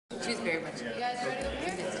she's very much. You guys ready over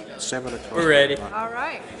here? 7 o'clock. We're ready. All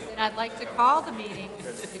right. Then I'd like to call the meeting,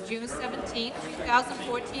 the June 17th,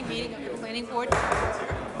 2014 meeting of the Planning Board.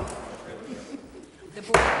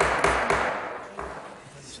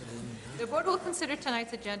 The board will consider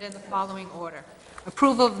tonight's agenda in the following order.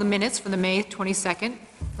 Approval of the minutes for the May 22nd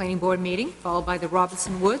Planning Board meeting, followed by the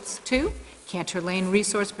Robinson Woods 2, Cantor Lane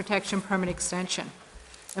Resource Protection Permit Extension.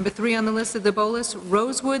 Number 3 on the list of the Bolus,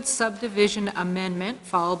 Rosewood Subdivision Amendment,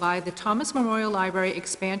 followed by the Thomas Memorial Library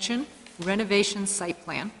Expansion Renovation Site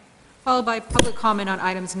Plan, followed by public comment on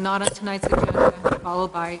items not on tonight's agenda,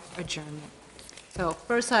 followed by adjournment. So,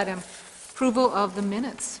 first item, approval of the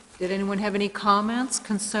minutes. Did anyone have any comments,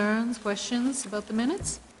 concerns, questions about the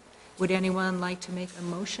minutes? Would anyone like to make a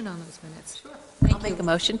motion on those minutes? Sure. I'll make a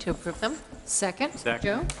motion to approve them. Second? Second.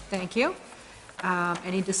 Joe? Thank you.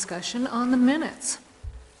 Any discussion on the minutes?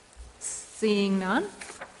 Seeing none,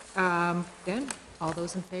 then, all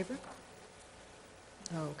those in favor?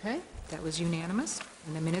 Okay, that was unanimous,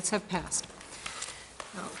 and the minutes have passed.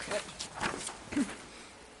 Okay.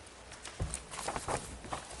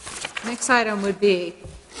 Next item would be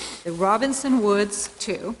the Robinson Woods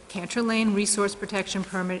 2, Cantor Lane Resource Protection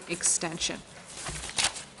Permit Extension.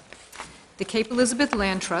 The Cape Elizabeth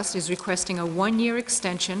Land Trust is requesting a one-year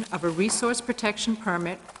extension of a resource protection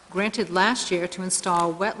permit granted last year to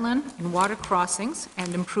install wetland and water crossings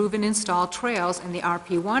and improve and install trails in the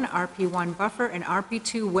RP1, RP1 buffer, and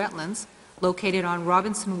RP2 wetlands located on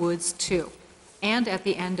Robinson Woods 2 and at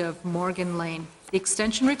the end of Morgan Lane. The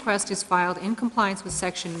extension request is filed in compliance with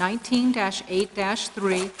Section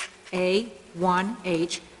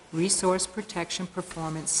 19-8-3A1H Resource Protection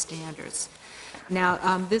Performance Standards.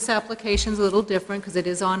 Now, this application is a little different because it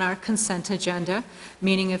is on our consent agenda,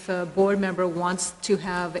 meaning if a board member wants to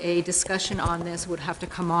have a discussion on this, it would have to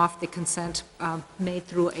come off the consent made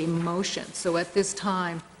through a motion. So at this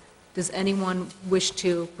time, does anyone wish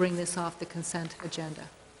to bring this off the consent agenda?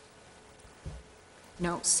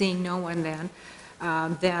 No, seeing no one then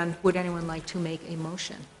would anyone like to make a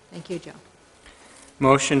motion? Thank you, Joe.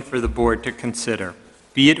 Motion for the board to consider.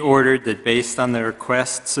 Be it ordered that based on the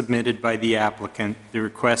request submitted by the applicant, the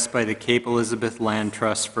request by the Cape Elizabeth Land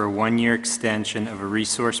Trust for a one-year extension of a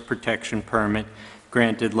resource protection permit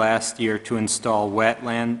granted last year to install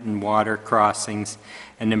wetland and water crossings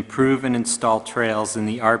and improve and install trails in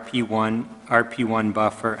the RP1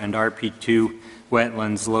 buffer and RP2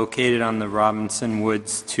 wetlands located on the Robinson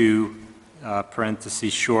Woods 2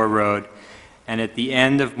 Shore Road and at the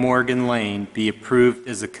end of Morgan Lane be approved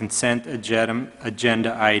as a consent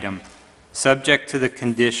agenda item, subject to the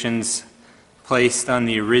conditions placed on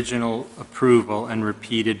the original approval and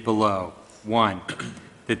repeated below. 1,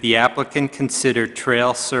 that the applicant consider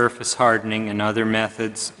trail surface hardening and other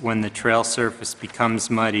methods when the trail surface becomes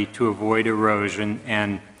muddy to avoid erosion,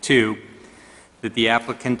 and 2, that the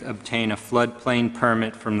applicant obtain a floodplain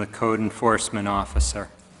permit from the code enforcement officer.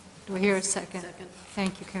 Do I hear a second? Second.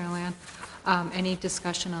 Thank you, Carol Ann. Any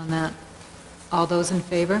discussion on that? All those in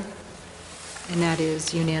favor? And that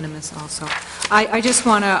is unanimous also. I just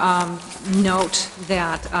want to note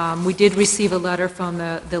that we did receive a letter from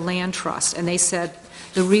the Land Trust, and they said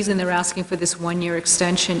the reason they're asking for this one-year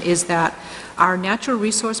extension is that our natural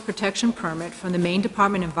resource protection permit from the Maine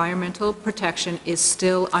Department of Environmental Protection is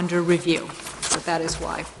still under review. So that is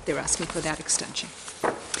why they're asking for that extension.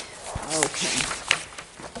 Okay.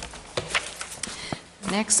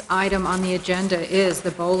 Next item on the agenda is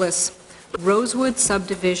the Bolus Rosewood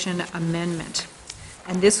Subdivision Amendment,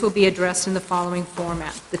 and this will be addressed in the following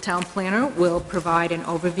format. The town planner will provide an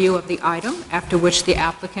overview of the item, after which the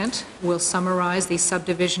applicant will summarize the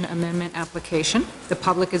subdivision amendment application. The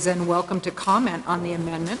public is then welcome to comment on the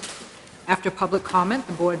amendment. After public comment,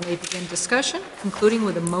 the board may begin discussion, concluding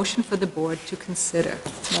with a motion for the board to consider.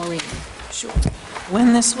 Maureen. Sure.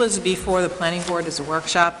 When this was before the planning board as a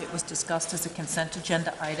workshop, it was discussed as a consent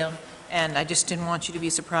agenda item, and I just didn't want you to be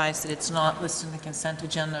surprised that it's not listed in the consent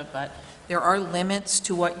agenda, but there are limits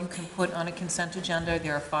to what you can put on a consent agenda.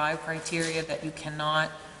 There are 5 criteria that you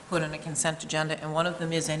cannot put on a consent agenda, and one of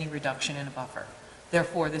them is any reduction in a buffer.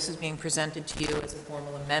 Therefore, this is being presented to you as a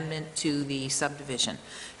formal amendment to the subdivision.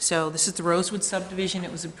 So this is the Rosewood subdivision.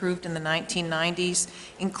 It was approved in the 1990s.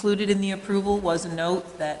 Included in the approval was a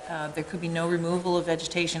note that there could be no removal of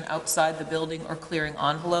vegetation outside the building or clearing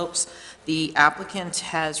envelopes. The applicant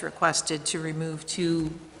has requested to remove 2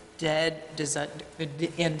 dead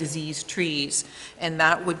and diseased trees, and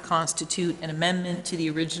that would constitute an amendment to the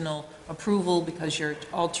original approval because you're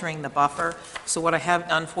altering the buffer. So what I have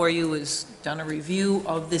done for you is done a review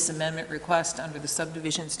of this amendment request under the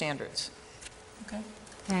subdivision standards. Okay.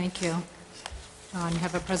 Thank you. John, you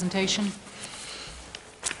have a presentation?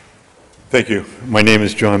 Thank you. My name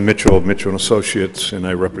is John Mitchell of Mitchell & Associates, and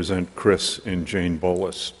I represent Chris and Jane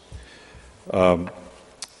Bolus.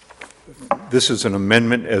 This is an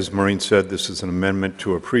amendment, as Maureen said, this is an amendment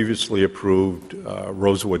to a previously approved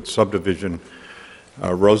Rosewood subdivision.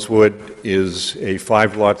 Rosewood is a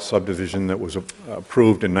 5-lot subdivision that was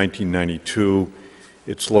approved in 1992.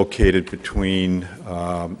 It's located between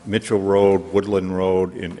Mitchell Road, Woodland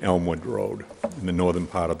Road, and Elmwood Road in the northern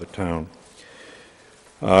part of the town.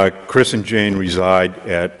 Chris and Jane reside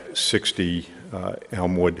at 60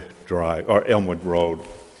 Elmwood Drive, or Elmwood Road.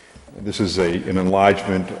 This is an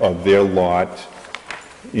enlargement of their lot,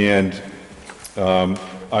 and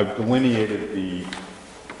I've delineated the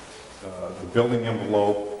building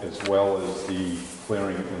envelope as well as the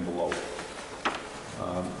clearing envelope.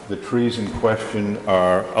 The trees in question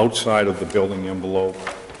are outside of the building envelope.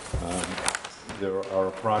 There are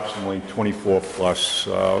approximately 24 plus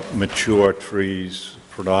mature trees,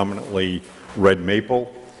 predominantly red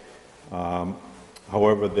maple.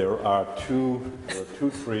 However, there are two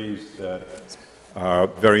trees that are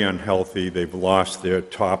very unhealthy. They've lost their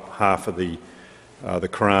top half of the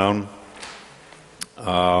crown,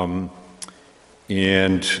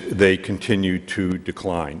 and they continue to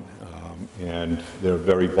decline. And they're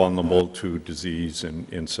very vulnerable to disease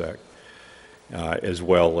and insect, as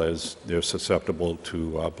well as they're susceptible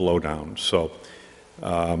to blowdown. So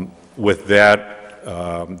with that,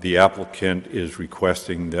 the applicant is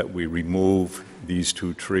requesting that we remove these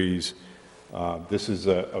 2 trees. This is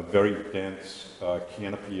a very dense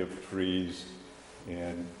canopy of trees,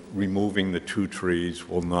 and removing the 2 trees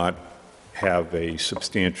will not have a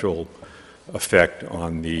substantial effect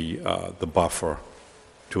on the buffer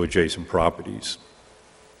to adjacent properties.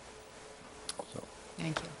 So.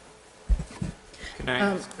 Thank you. Can I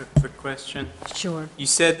ask a quick question? Sure. You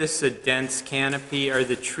said this is a dense canopy. Are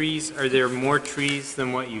there more trees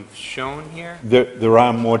than what you've shown here? There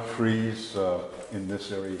are more trees in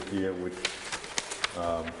this area here, which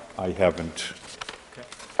I haven't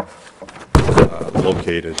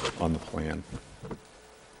located on the plan.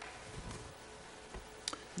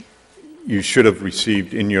 You should have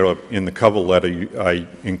received in the cover letter, I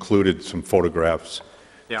included some photographs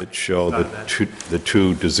that show the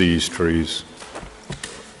 2 diseased trees.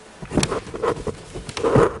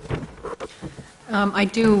 I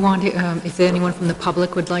do want to, if anyone from the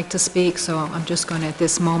public would like to speak, so I'm just going to at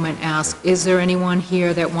this moment ask, is there anyone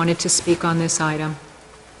here that wanted to speak on this item?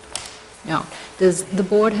 No. Does the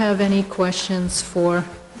board have any questions for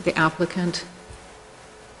the applicant?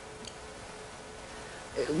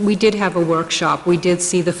 We did have a workshop. We did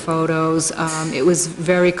see the photos. It was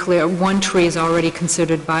very clear. 1 tree is already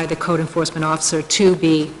considered by the code enforcement officer to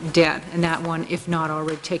be dead, and that one, if not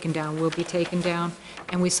already taken down, will be taken down.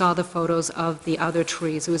 And we saw the photos of the other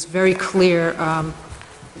trees. It was very clear.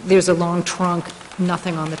 There's a long trunk,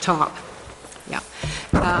 nothing on the top. Yeah.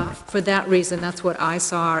 For that reason, that's what I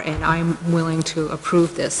saw, and I'm willing to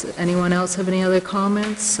approve this. Anyone else have any other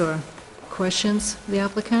comments or questions of the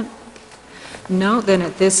applicant? No, then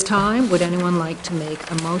at this time, would anyone like to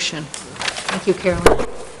make a motion? Thank you, Carolyn.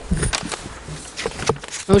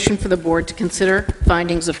 Motion for the board to consider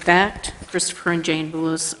findings of fact. Christopher and Jane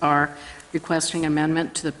Bolus are requesting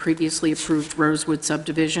amendment to the previously approved Rosewood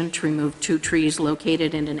subdivision to remove 2 trees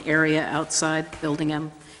located in an area outside building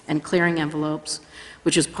and clearing envelopes,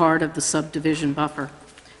 which is part of the subdivision buffer.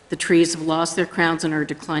 The trees have lost their crowns and are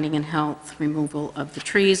declining in health. Removal of the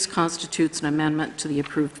trees constitutes an amendment to the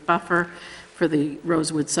approved buffer for the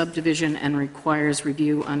Rosewood subdivision and requires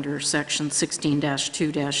review under Section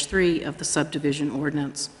 16-2-3 of the subdivision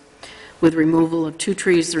ordinance. With removal of 2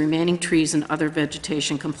 trees, the remaining trees and other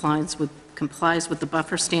vegetation complies with the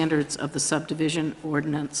buffer standards of the subdivision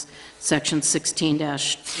ordinance, Section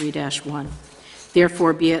 16-3-1.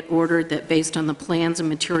 Therefore, be it ordered that based on the plans and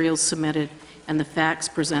materials submitted and the facts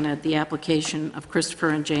presented, the application of Christopher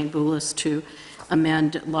and Jane Bolus to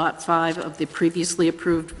amend Lot 5 of the previously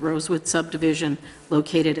approved Rosewood subdivision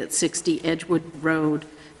located at 60 Edgewood Road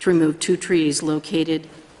to remove 2 trees located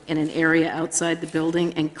in an area outside the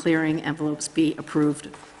building and clearing envelopes be approved.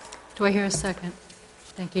 Do I hear a second?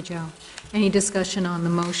 Thank you, Joe. Any discussion on the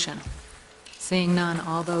motion? Seeing none,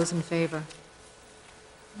 all those in favor?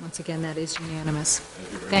 Once again, that is unanimous.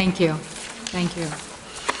 Thank you. Thank you.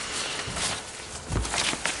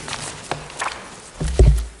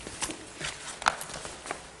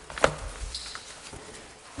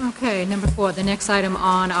 Okay, number 4, the next item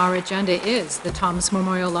on our agenda is the Thomas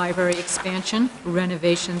Memorial Library expansion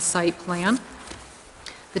renovation site plan.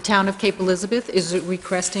 The Town of Cape Elizabeth is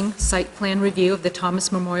requesting site plan review of the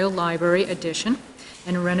Thomas Memorial Library addition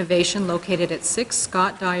and renovation located at 6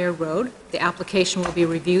 Scott Dyer Road. The application will be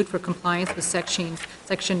reviewed for compliance with Section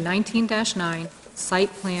 19-9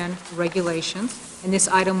 Site Plan Regulations, and this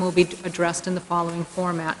item will be addressed in the following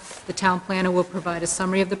format. The town planner will provide a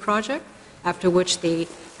summary of the project, after which the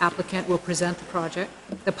applicant will present the project.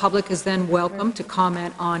 The public is then welcome to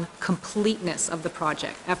comment on completeness of the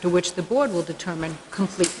project, after which the board will determine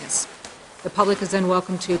completeness. The public is then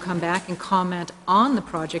welcome to come back and comment on the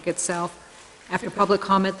project itself. After public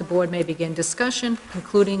comment, the board may begin discussion,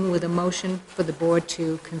 concluding with a motion for the board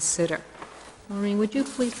to consider. Maureen, would you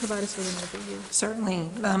please provide us with an overview? Certainly.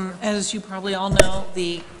 As you probably all know,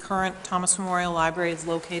 the current Thomas Memorial Library is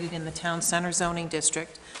located in the Town Center zoning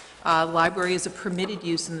district. Library is a permitted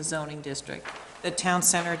use in the zoning district. The Town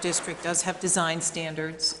Center district does have design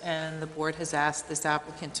standards, and the board has asked this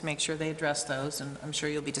applicant to make sure they address those, and I'm sure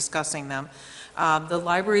you'll be discussing them. The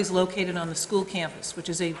library is located on the school campus, which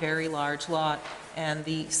is a very large lot, and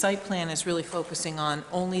the site plan is really focusing on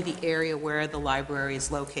only the area where the library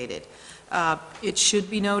is located. It should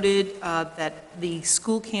be noted that the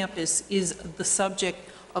school campus is the subject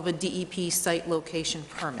of a DEP site location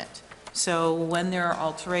permit. So when there are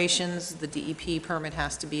alterations, the DEP permit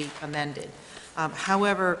has to be amended.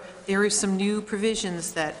 However, there are some new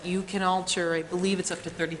provisions that you can alter, I believe it's up to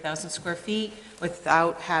 30,000 square feet,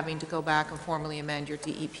 without having to go back and formally amend your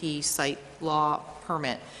DEP site law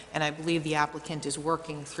permit. And I believe the applicant is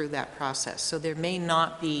working through that process. So there may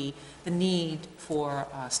not be the need for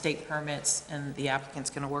state permits, and the applicant's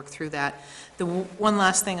going to work through that. The one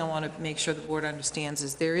last thing I want to make sure the board understands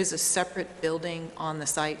is there is a separate building on the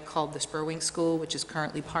site called the Spurwing School, which is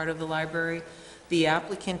currently part of the library. The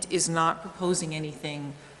applicant is not proposing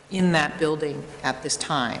anything in that building at this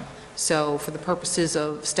time. So for the purposes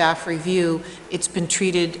of staff review, it's been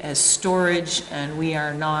treated as storage, and we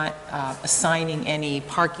are not assigning any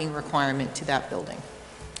parking requirement to that building.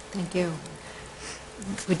 Thank you.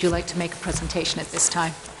 Would you like to make a presentation at this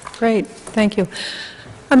time? Great, thank you.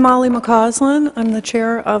 I'm Molly McCausland. I'm the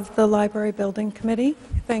chair of the Library Building Committee.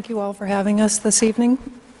 Thank you all for having us this evening.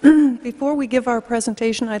 Before we give our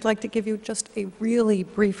presentation, I'd like to give you just a really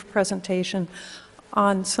brief presentation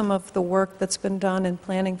on some of the work that's been done in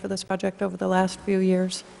planning for this project over the last few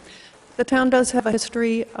years. The town does have a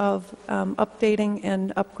history of updating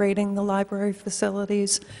and upgrading the library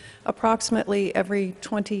facilities approximately every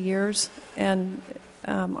 20 years, and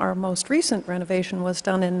our most recent renovation was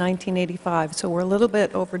done in 1985, so we're a little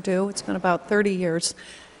bit overdue. It's been about 30 years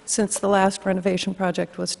since the last renovation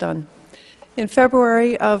project was done. In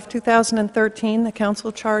February of 2013, the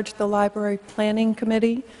council charged the Library Planning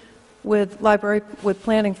Committee with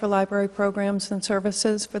planning for library programs and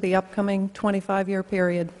services for the upcoming 25-year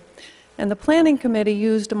period. And the Planning Committee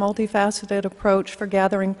used a multifaceted approach for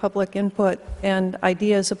gathering public input and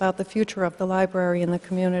ideas about the future of the library in the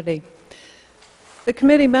community. The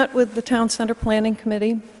committee met with the Town Center Planning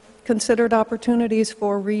Committee, considered opportunities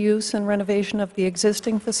for reuse and renovation of the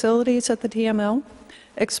existing facilities at the TML,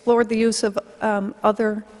 explored the use of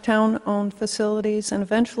other town-owned facilities, and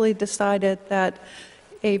eventually decided that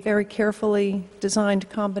a very carefully designed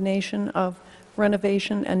combination of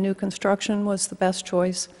renovation and new construction was the best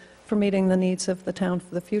choice for meeting the needs of the town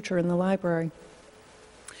for the future in the library.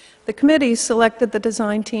 The committee selected the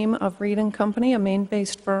design team of Reed & Company, a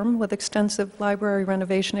Maine-based firm with extensive library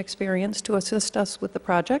renovation experience, to assist us with the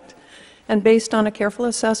project. And based on a careful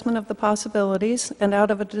assessment of the possibilities and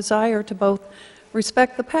out of a desire to both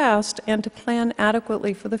respect the past and to plan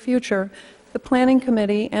adequately for the future, the Planning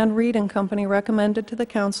Committee and Reed & Company recommended to the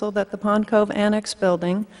council that the Pond Cove Annex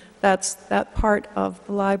building, that's that part of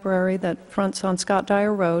the library that fronts on Scott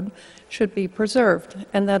Dyer Road, should be preserved,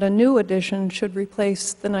 and that a new addition should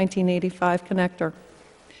replace the 1985 connector.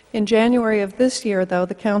 In January of this year, though,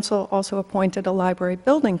 the council also appointed a library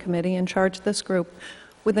building committee and charged this group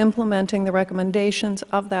with implementing the recommendations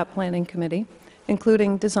of that planning committee,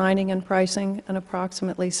 including designing and pricing an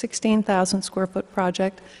approximately 16,000 square foot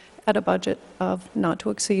project at a budget of not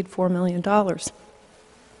to exceed $4 million.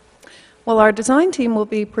 While our design team will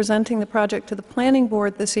be presenting the project to the planning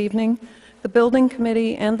board this evening, the building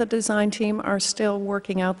committee and the design team are still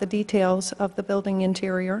working out the details of the building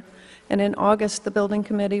interior, and in August, the building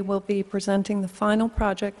committee will be presenting the final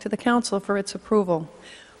project to the council for its approval.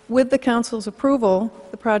 With the council's approval,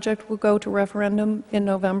 the project will go to referendum in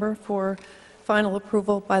November for final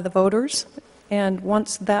approval by the voters, and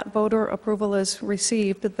once that voter approval is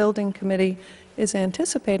received, the building committee is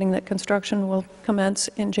anticipating that construction will commence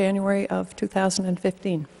in January of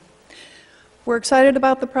 2015. We're excited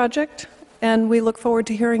about the project, and we look forward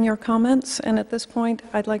to hearing your comments. And at this point,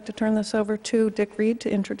 I'd like to turn this over to Dick Reed to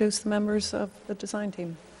introduce the members of the design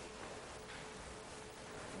team.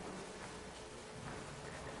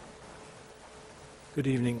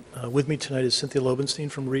 Good evening. With me tonight is Cynthia Lobenstein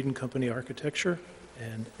from Reed and Company Architecture,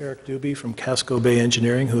 and Eric Doobie from Casco Bay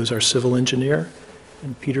Engineering, who is our civil engineer,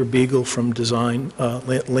 and Peter Beagle from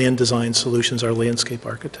Land Design Solutions, our landscape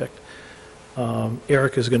architect.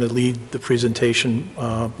 Eric is going to lead the presentation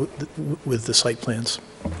with the site plans.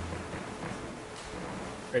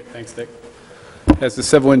 Great, thanks, Dick. As the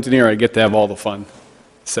civil engineer, I get to have all the fun.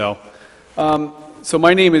 So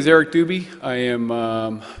my name is Eric Doobie. I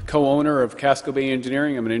am co-owner of Casco Bay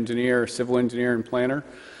Engineering. I'm an engineer, civil engineer, and planner.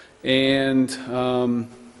 And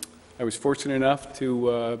I was fortunate enough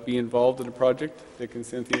to be involved in a project. Dick and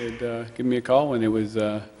Cynthia had given me a call, and it was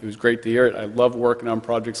great to hear it. I love working on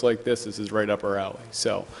projects like this. This is right up our alley.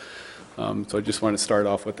 So I just want to start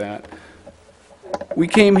off with that. We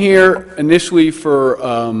came here initially for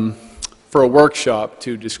a workshop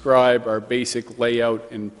to describe our basic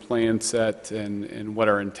layout and plan set and what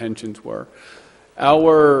our intentions were.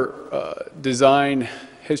 Our design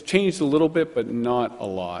has changed a little bit, but not a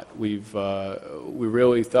lot. We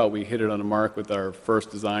really thought we hit it on the mark with our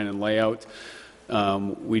first design and layout.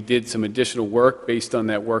 We did some additional work based on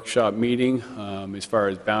that workshop meeting as far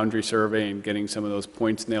as boundary survey and getting some of those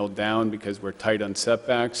points nailed down because we're tight on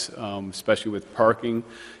setbacks, especially with parking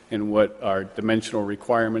and what our dimensional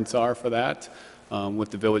requirements are for that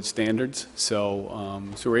with the village standards. So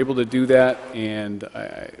we're able to do that, and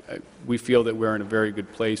we feel that we're in a very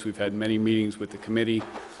good place. We've had many meetings with the committee,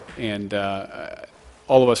 and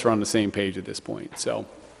all of us are on the same page at this point. So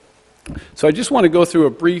I just want to go through a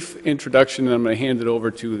brief introduction, and I'm going to hand it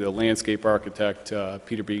over to the landscape architect,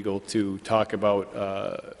 Peter Beagle, to talk about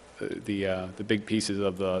the big pieces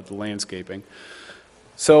of the landscaping.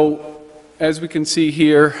 So as we can see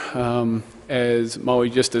here, as Molly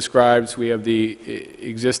just described, we have the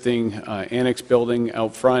existing annex building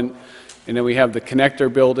out front, and then we have the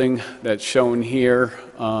connector building that's shown here,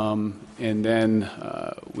 and then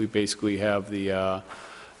we basically have the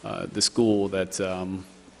school that's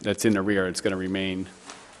in the rear. It's going to remain.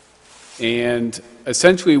 And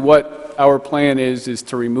essentially what our plan is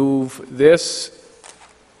to remove this,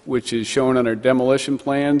 which is shown on our demolition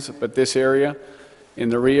plans, but this area in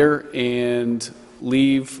the rear, and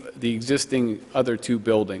leave the existing other two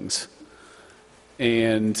buildings.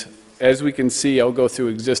 And as we can see, I'll go through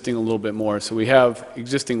existing a little bit more. So we have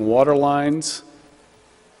existing water lines.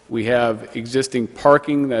 We have existing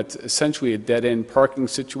parking that's essentially a dead-end parking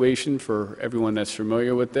situation for everyone that's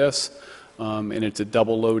familiar with this. And it's a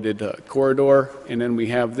double-loaded corridor. And then we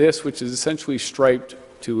have this, which is essentially striped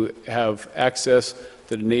to have access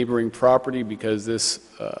to the neighboring property because this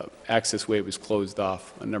access way was closed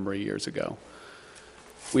off a number of years ago.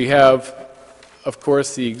 We have, of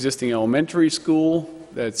course, the existing elementary school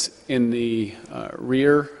that's in the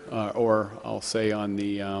rear, or I'll say on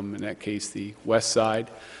the, in that case, the west side.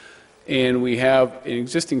 And we have an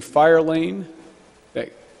existing fire lane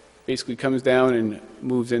that basically comes down and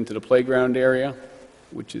moves into the playground area,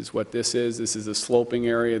 which is what this is. This is a sloping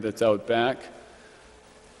area that's out back.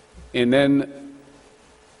 And then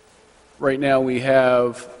right now we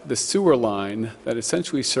have the sewer line that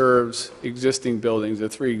essentially serves existing buildings, the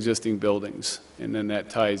three existing buildings. And then that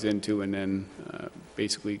ties into and then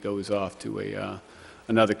basically goes off to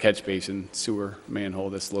another catch basin sewer manhole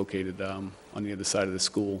that's located on the other side of the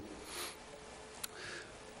school.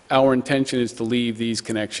 Our intention is to leave these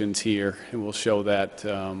connections here, and we'll show that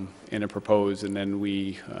in a proposed. And then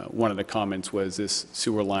one of the comments was this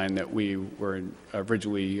sewer line that we were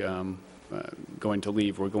originally going to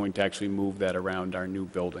leave. We're going to actually move that around our new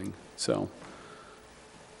building. So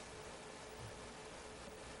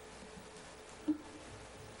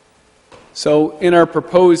in our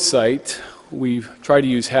proposed site, we've tried to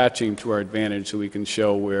use hatching to our advantage so we can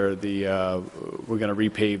show where we're going to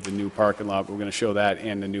repave the new parking lot. We're going to show that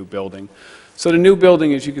and the new building. So the new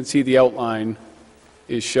building, as you can see, the outline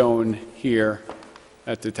is shown here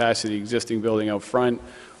at the attached to the existing building out front.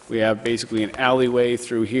 We have basically an alleyway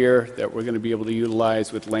through here that we're going to be able to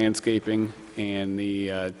utilize with landscaping and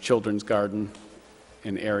the children's garden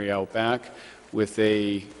and area out back with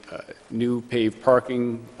a new paved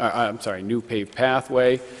new paved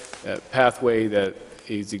pathway. That pathway that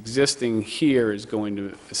is existing here is going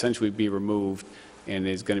to essentially be removed and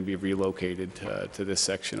is going to be relocated to this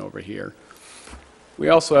section over here. We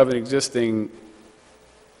also have an existing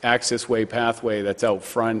access way pathway that's out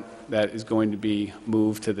front that is going to be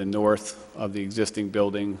moved to the north of the existing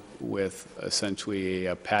building with essentially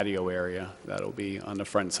a patio area that'll be on the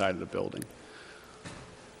front side of the building.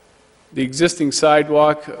 The existing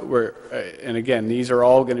sidewalk, and again, these are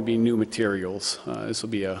all going to be new materials. This will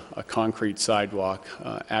be a concrete sidewalk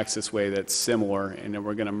access way that's similar, and then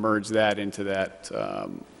we're going to merge that into that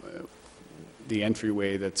the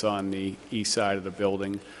entryway that's on the east side of the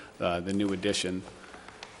building, the new addition.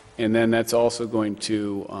 And then that's also going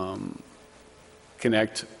to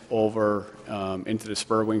connect over into the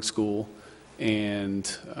Spurwing School. And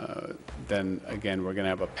then, again, we're going to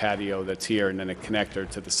have a patio that's here and then a connector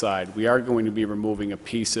to the side. We are going to be removing a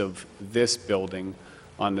piece of this building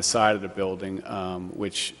on the side of the building,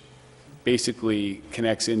 which basically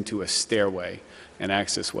connects into a stairway, an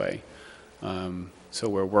access way. So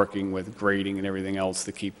we're working with grading and everything else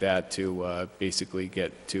to keep that to basically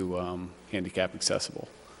get to handicap accessible.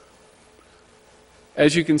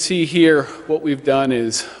 As you can see here, what we've done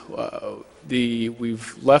is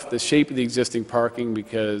we've left the shape of the existing parking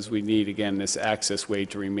because we need, again, this access way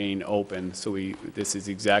to remain open. So this is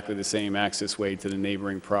exactly the same access way to the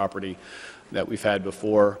neighboring property that we've had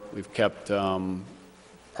before. We've kept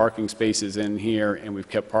parking spaces in here, and we've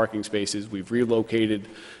kept parking spaces. We've relocated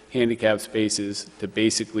handicap spaces to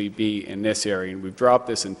basically be in this area, and we've dropped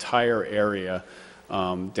this entire area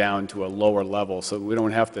down to a lower level, so we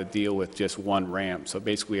don't have to deal with just one ramp. So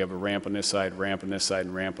basically, we have a ramp on this side, ramp on this side,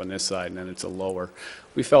 and ramp on this side, and then it's a lower.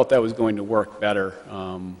 We felt that was going to work better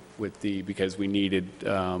because we needed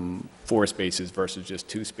 4 spaces versus just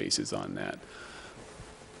 2 spaces on that.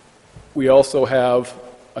 We also have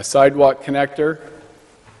a sidewalk connector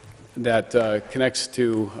that connects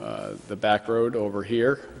to the back road over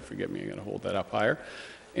here. Forgive me, I'm going to hold that up higher.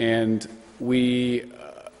 And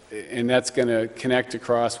that's going to connect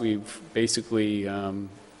across. We've basically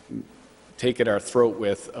taken our throat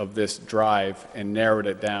width of this drive and narrowed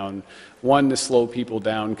it down. One, to slow people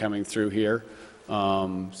down coming through here,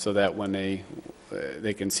 so that when they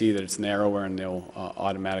can see that it's narrower and they'll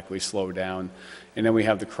automatically slow down. And then we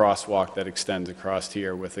have the crosswalk that extends across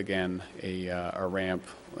here with, again, a ramp.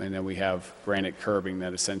 And then we have granite curbing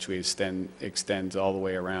that essentially extends all the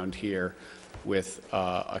way around here with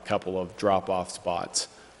a couple of drop-off spots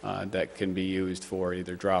that can be used for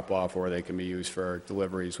either drop-off or they can be used for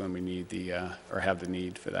deliveries when we need or have the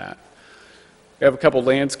need for that. We have a couple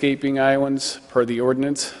landscaping islands per the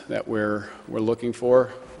ordinance that we're looking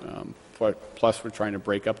for. Plus, we're trying to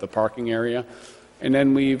break up the parking area. And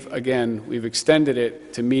then we've extended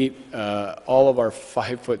it to meet all of our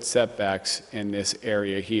 5-foot setbacks in this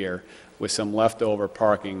area here with some leftover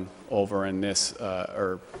parking over in this,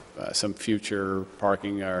 or some future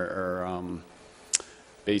parking or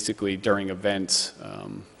basically during events.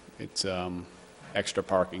 It's extra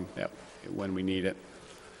parking when we need it.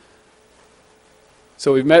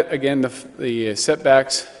 So we've met, again, the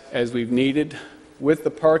setbacks as we've needed. With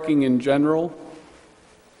the parking in general,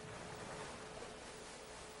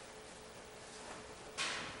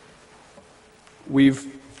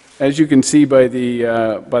 as you can see by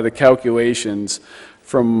the calculations,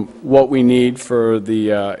 from what we need for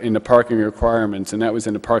in the parking requirements, and that was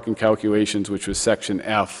in the parking calculations, which was section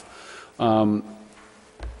F. The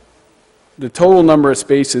total number of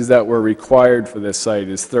spaces that were required for this site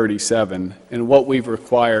is 37, and what we've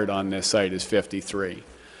required on this site is 53.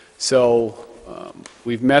 So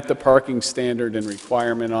we've met the parking standard and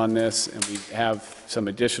requirement on this, and we have some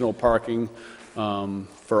additional parking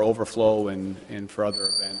for overflow and for other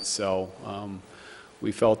events. So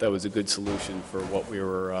we felt that was a good solution for what we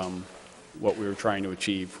were trying to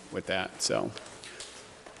achieve with that. So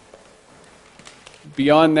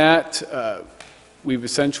beyond that, we've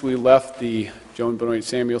essentially left the Joan Benoit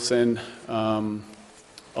Samuelson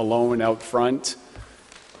alone out front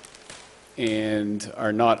and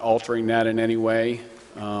are not altering that in any way.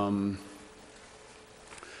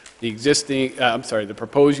 The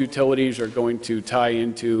proposed utilities are going to tie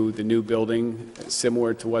into the new building,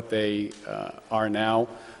 similar to what they are now.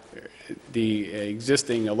 The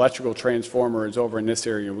existing electrical transformer is over in this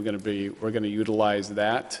area. We're going to utilize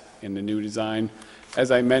that in the new design. As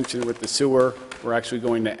I mentioned with the sewer, we're actually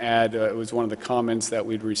going to add, it was one of the comments that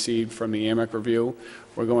we'd received from the AMEC review.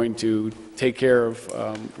 We're going to take care of,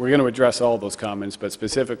 we're going to address all those comments, but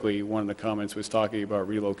specifically one of the comments was talking about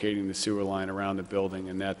relocating the sewer line around the building,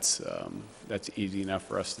 and that's easy enough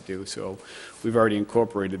for us to do. So we've already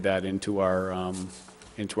incorporated that into our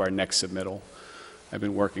next submittal. I've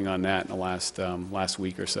been working on that in the last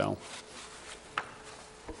week or so.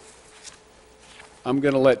 I'm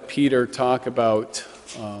going to let Peter talk about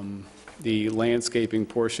the landscaping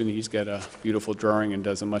portion. He's got a beautiful drawing and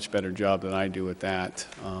does a much better job than I do at that.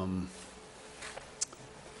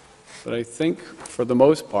 But I think for the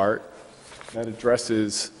most part, that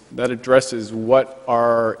addresses what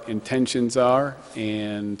our intentions are.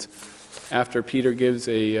 And after Peter gives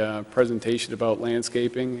a presentation about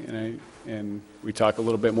landscaping and we talk a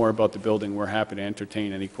little bit more about the building, we're happy to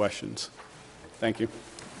entertain any questions. Thank you.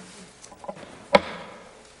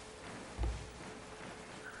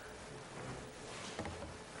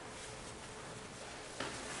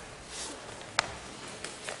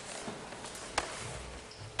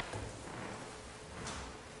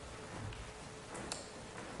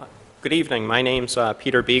 Good evening. My name's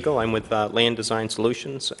Peter Beagle. I'm with Land Design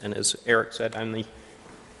Solutions, and as Eric said, I'm the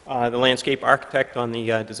landscape architect on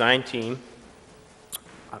the design team.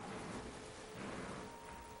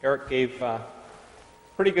 Eric gave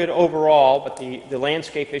pretty good overall, but the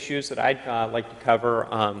landscape issues that I'd like to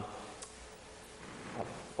cover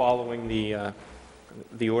following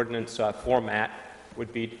the ordinance format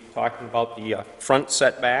would be talking about the front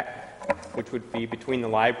setback, which would be between the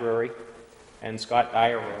library and Scott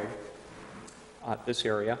Dyer Road, this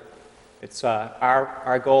area. It's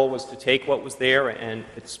our goal was to take what was there, and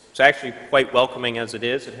it's actually quite welcoming as it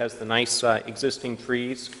is. It has the nice existing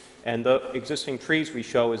trees, and the existing trees we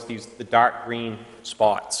show is the dark green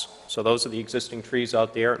spots. So those are the existing trees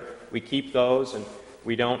out there. We keep those, and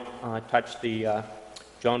we don't touch the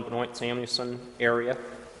John Benoit Samuelson area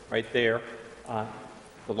right there.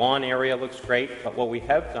 The lawn area looks great, but what we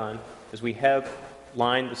have done is we have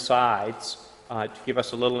lined the sides to give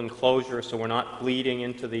us a little enclosure so we're not bleeding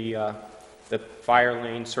into the fire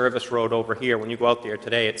lane service road over here. When you go out there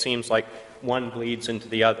today, it seems like one bleeds into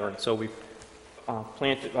the other, and so we've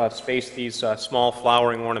spaced these small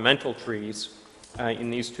flowering ornamental trees in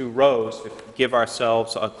these two rows to give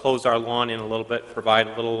ourselves, close our lawn in a little bit, provide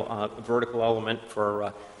a little vertical element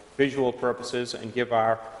for visual purposes, and give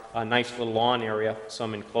our nice little lawn area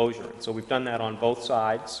some enclosure. And so we've done that on both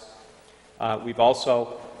sides. We've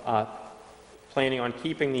also planning on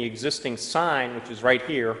keeping the existing sign, which is right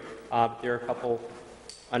here. There are a couple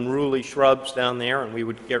unruly shrubs down there, and we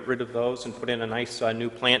would get rid of those and put in a nice new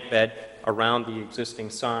plant bed around the existing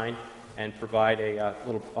sign and provide a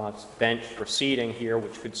little bench for seating here,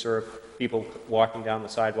 which could serve people walking down the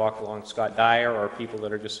sidewalk along Scott Dyer or people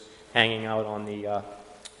that are just hanging out on the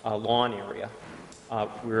lawn area.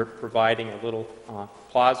 We're providing a little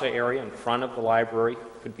plaza area in front of the library.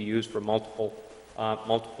 Could be used for multiple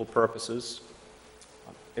purposes.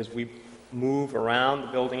 As we move around the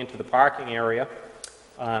building into the parking area,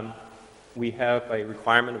 we have a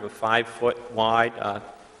requirement of a 5-foot wide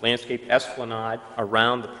landscape esplanade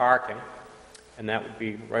around the parking, and that would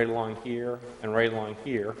be right along here and right along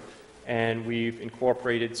here. And we've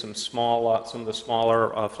incorporated some of the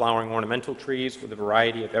smaller flowering ornamental trees with a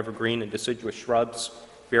variety of evergreen and deciduous shrubs,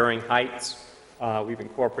 varying heights. We've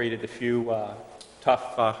incorporated a few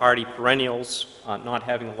tough, hardy perennials. Not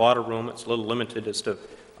having a lot of room, it's a little limited as to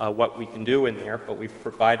what we can do in there, but we've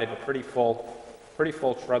provided a pretty full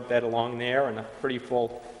shrub bed along there and a pretty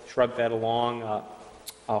full shrub bed along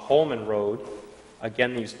Holman Road.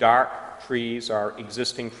 Again, these dark trees are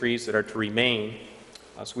existing trees that are to remain.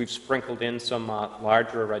 So we've sprinkled in some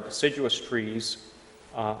larger deciduous trees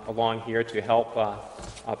along here to help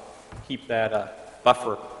keep that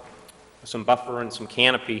buffer, some buffer and some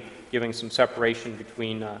canopy, giving some separation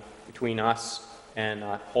between us and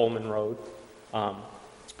Holman Road.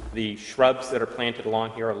 The shrubs that are planted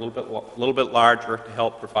along here are a little bit larger to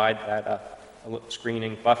help provide that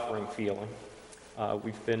screening, buffering feeling.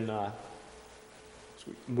 We've been as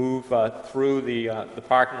we move through the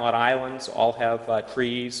parking lot islands, all have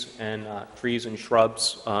trees and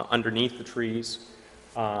shrubs underneath the trees.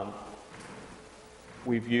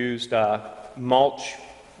 We've used mulch,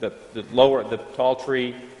 the tall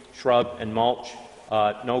tree, shrub, and mulch.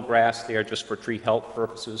 No grass there, just for tree health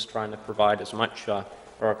purposes, trying to provide as much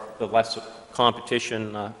or the less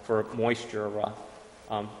competition for moisture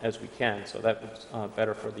as we can. So that was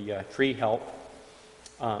better for the tree health.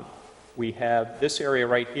 We have this area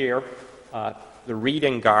right here, the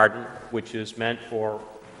reading garden, which is meant for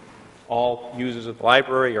all users of the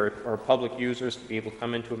library or public users to be able to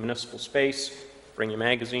come into a municipal space, bring your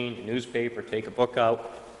magazine, your newspaper, take a book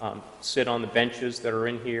out, sit on the benches that are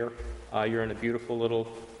in here. You're in a beautiful little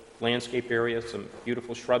landscape area, some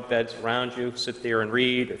beautiful shrub beds around you. Sit there and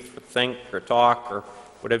read or think or talk or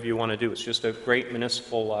whatever you want to do. It's just a great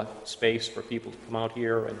municipal space for people to come out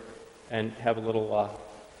here and have a little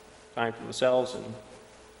time for themselves and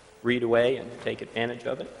read away and take advantage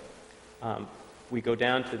of it. We go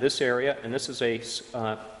down to this area, and this is a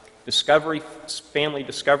family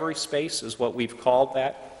discovery space is what we've called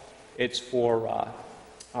that. It's for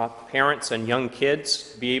parents and young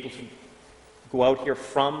kids to be able to go out here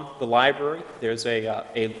from the library. There's a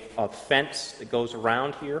fence that goes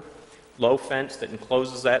around here, low fence that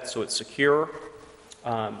encloses that so it's secure.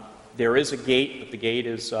 There is a gate, but the gate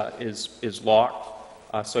is locked,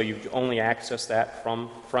 so you only access that from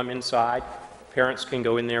inside. Parents can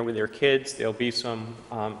go in there with their kids. There'll be some,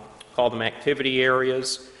 call them activity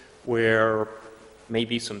areas, where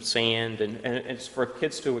maybe some sand, and it's for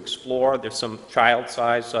kids to explore. There's some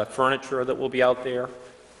child-size furniture that will be out there.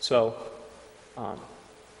 So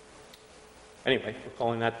anyway, we're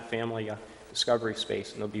calling that the discovery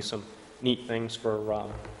space, and there'll be some neat things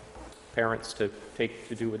for parents to take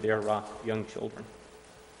to do with their young children.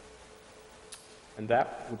 And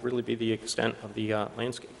that would really be the extent of the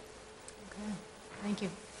landscape. Okay, thank you.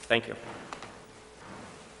 Thank you.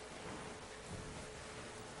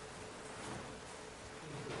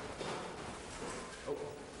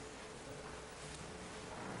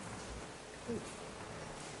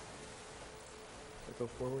 Go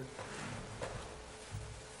forward.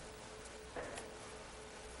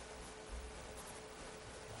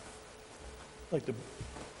 I'd like to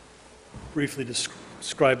briefly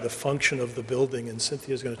describe the function of the building, and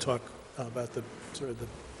Cynthia's going to talk about the sort of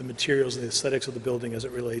the materials and the aesthetics of the building as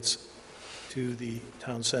it relates to the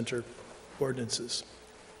town center ordinances.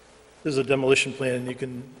 This is a demolition plan, and you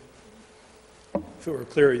can, if it were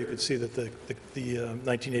clearer, you could see that the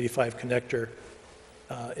 1985 connector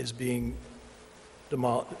is being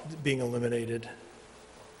eliminated.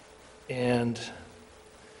 And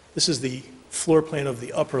this is the floor plan of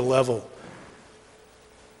the upper level.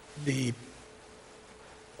 The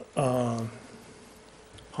Pond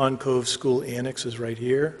Cove School Annex is right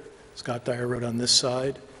here. Scott Dyer Road on this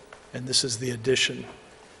side, and this is the addition.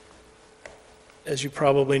 As you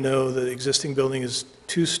probably know, the existing building is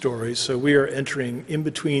 2 stories, so we are entering in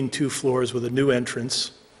between 2 floors with a new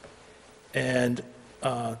entrance, and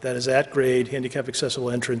that is at grade, handicap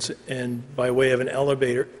accessible entrance, and by way of an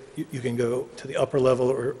elevator, you can go to the upper level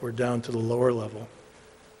or down to the lower level.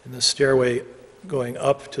 And the stairway going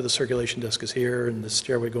up to the circulation desk is here, and the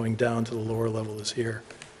stairway going down to the lower level is here.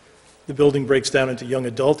 The building breaks down into young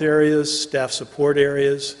adult areas, staff support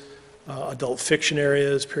areas, adult fiction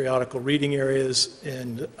areas, periodical reading areas,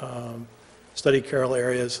 and study carrel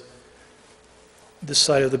areas. This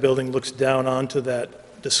side of the building looks down onto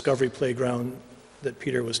that discovery playground that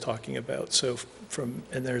Peter was talking about. So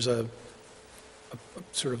and there's a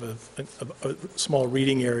sort of a small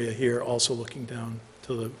reading area here also looking down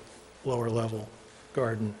to the lower level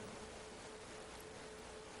garden.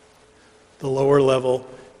 The lower level,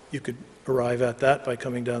 you could arrive at that by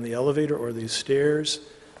coming down the elevator or these stairs.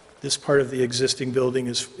 This part of the existing building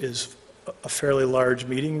is a fairly large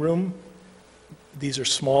meeting room. These are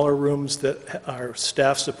smaller rooms that are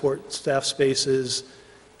staff support, staff spaces,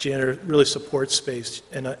 janitor, really support space,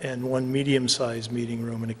 and one medium-sized meeting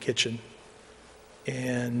room and a kitchen.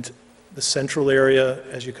 And the central area,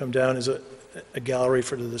 as you come down, is a gallery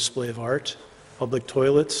for the display of art, public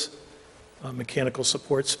toilets, mechanical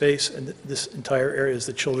support space, and this entire area is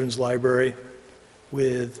the children's library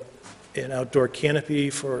with an outdoor canopy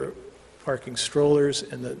for parking strollers,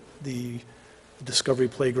 and the discovery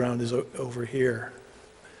playground is over here.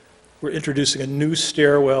 We're introducing a new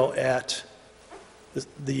stairwell at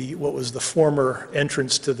what was the former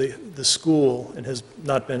entrance to the school and has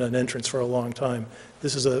not been an entrance for a long time.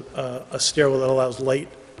 This is a stairwell that allows light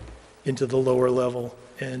into the lower level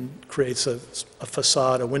and creates a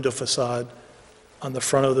facade, a window facade on the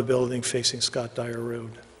front of the building facing Scott Dyer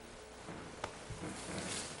Road.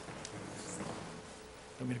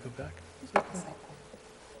 Want me to go back?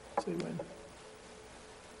 Say when.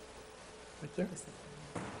 Right there?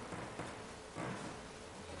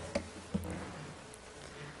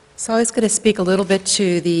 So I was going to speak a little bit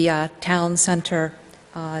to the town center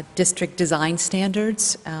district design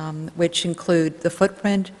standards, which include the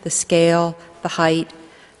footprint, the scale, the height,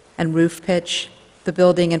 and roof pitch, the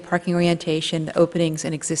building and parking orientation, the openings,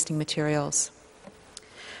 and existing materials.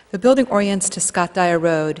 The building orients to Scott Dyer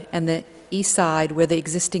Road and the east side where the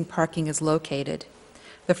existing parking is located.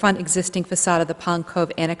 The front existing facade of the Pond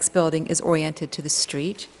Cove Annex building is oriented to the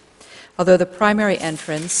street, although the primary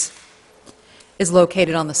entrance is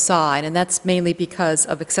located on the side, and that's mainly because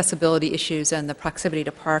of accessibility issues and the proximity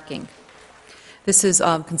to parking. This is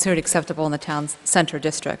considered acceptable in the town center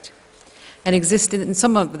district. And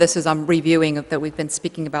some of this is I'm reviewing that we've been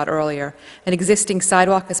speaking about earlier. An existing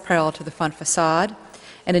sidewalk is parallel to the front facade,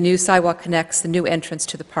 and a new sidewalk connects the new entrance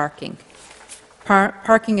to the parking.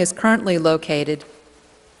 Parking is currently located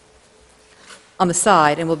on the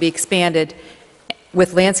side and will be expanded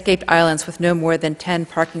with landscaped islands with no more than 10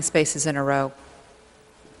 parking spaces in a row.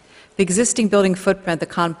 The existing building footprint,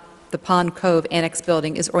 the Pond Cove Annex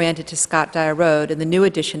building, is oriented to Scott Dyer Road, and the new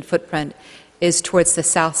addition footprint is towards the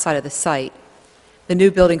south side of the site. The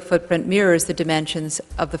new building footprint mirrors the dimensions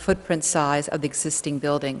of the footprint size of the existing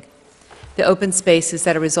building. The open spaces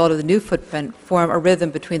that are a result of the new footprint form a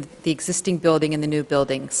rhythm between the existing building and the new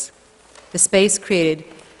buildings. The space created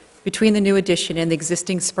between the new addition and the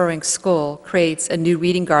existing Spurring School creates a new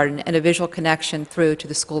reading garden and a visual connection through to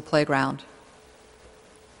the school playground.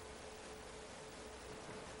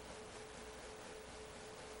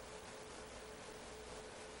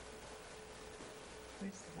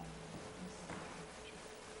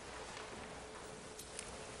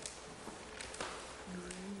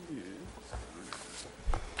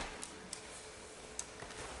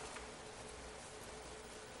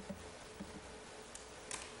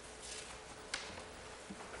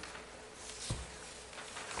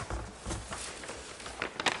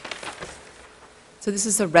 So this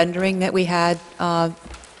is a rendering that we had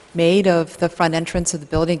made of the front entrance of the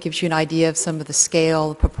building. It gives you an idea of some of the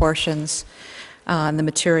scale, proportions, and the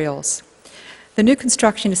materials. The new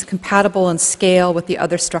construction is compatible in scale with the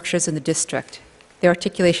other structures in the district. The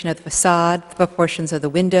articulation of the facade, the proportions of the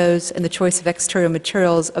windows, and the choice of exterior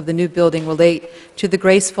materials of the new building relate to the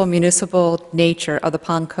graceful municipal nature of the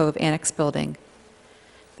Pond Cove Annex building.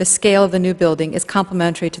 The scale of the new building is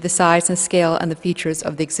complementary to the size and scale and the features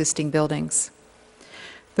of the existing buildings.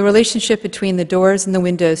 The relationship between the doors and the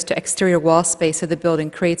windows to exterior wall space of the building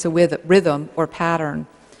creates a rhythm or pattern.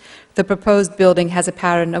 The proposed building has a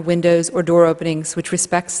pattern of windows or door openings which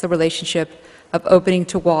respects the relationship of opening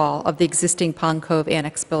to wall of the existing Pond Cove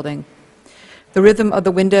Annex building. The rhythm of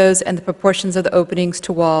the windows and the proportions of the openings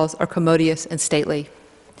to walls are commodious and stately.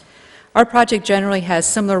 Our project generally has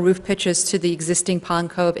similar roof pitches to the existing Pond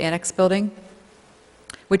Cove Annex building,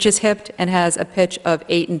 which is hipped and has a pitch of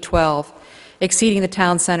 8 and 12, exceeding the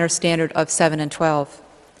town center standard of 7 and 12.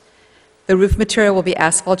 The roof material will be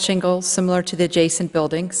asphalt shingles, similar to the adjacent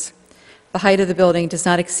buildings. The height of the building does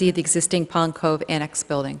not exceed the existing Pond Cove Annex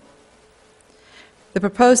building. The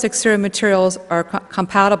proposed exterior materials are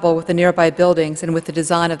compatible with the nearby buildings and with the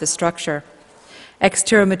design of the structure.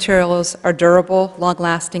 Exterior materials are durable,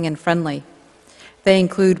 long-lasting, and friendly. They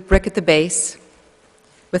include brick at the base,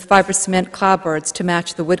 with fiber cement clapboards to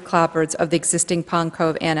match the wood clapboards of the existing Pond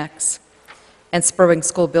Cove Annex, and spurring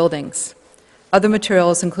school buildings. Other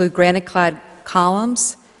materials include granite-clad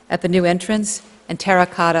columns at the new entrance and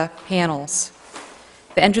terracotta panels.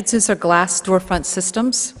 The entrances are glass storefront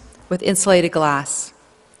systems with insulated glass.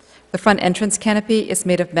 The front entrance canopy is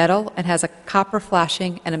made of metal and has a copper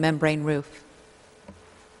flashing and a membrane roof.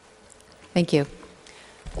 Thank you.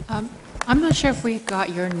 I'm not sure if we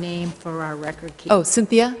got your name for our record keeper. Oh,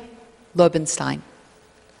 Cynthia Lobenstein.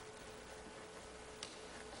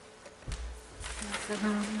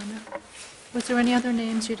 Was there any other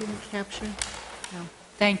names you didn't capture? No.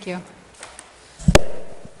 Thank you.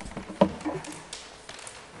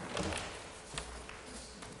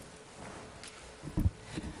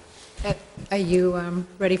 Are you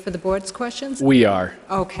ready for the board's questions? We are.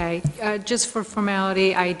 Okay. Just for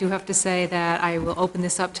formality, I do have to say that I will open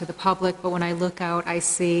this up to the public, but when I look out, I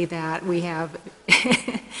see that we have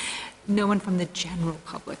no one from the general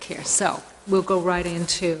public here. So we'll go right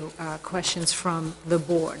into questions from the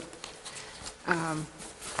board.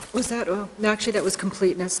 Was that, oh, no, actually, that was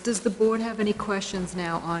completeness. Does the board have any questions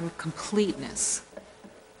now on completeness?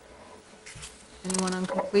 Anyone on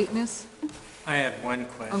completeness? I had one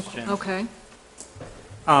question. Okay.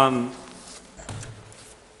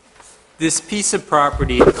 This piece of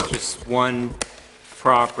property is just one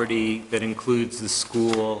property that includes the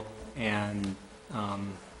school and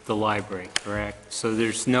the library, correct? So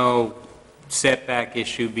there's no setback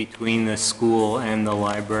issue between the school and the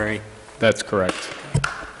library? That's correct.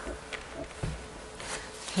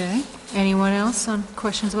 Okay. Anyone else on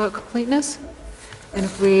questions about completeness? And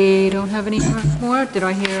if we don't have any more, did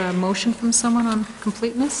I hear a motion from someone on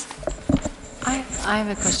completeness? I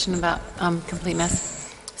have a question about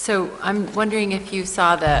completeness. So I'm wondering if you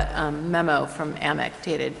saw the memo from AMEC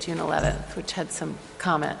dated June 11th, which had some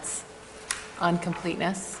comments on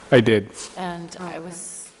completeness. I did. And I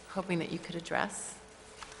was hoping that you could address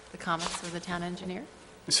the comments of the town engineer.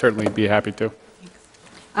 Certainly be happy to.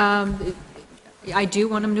 I do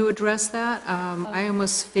want him to address that. I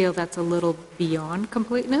almost feel that's a little beyond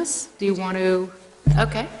completeness. Do you want to?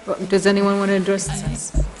 Okay. Does anyone want to address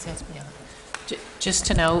this? Just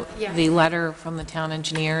to note, Yeah. the letter from the town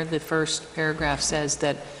engineer, the first paragraph says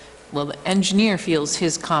that, well, the engineer feels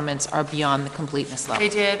his comments are beyond the completeness level.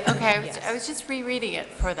 They did? Okay. Yes. I was just rereading it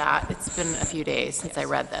for that. It's been a few days since I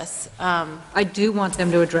read this. I do want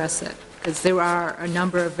them to address it, because there are a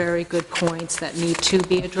number of very good points that need to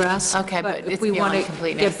be addressed. Okay, but if it's we want beyond to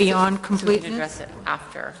completeness. get beyond So we can completeness, address it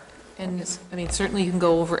after. And, I mean, certainly you can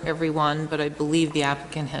go over every one, but I believe the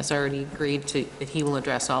applicant has already agreed to, that he will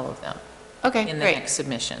address all of them Okay, in the great. next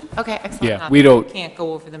submission. Okay, excellent. Yeah, Not we that don't, Can't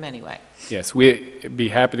go over them anyway. yes, we'd be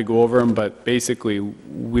happy to go over them, but basically,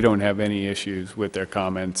 we don't have any issues with their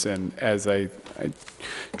comments. And as I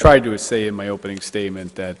tried to say in my opening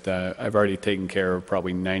statement, that I've already taken care of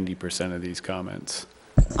probably 90% of these comments.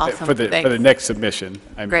 Awesome, For the thanks. next submission.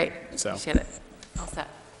 Great, So, appreciate it. All set.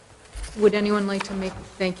 would anyone like to make,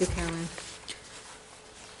 thank you, Caroline.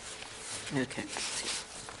 Okay.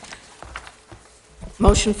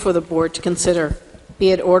 Motion for the board to consider. Be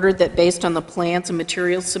it ordered that based on the plans and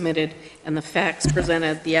materials submitted and the facts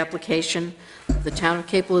presented, the application of the Town of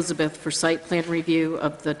Cape Elizabeth for site plan review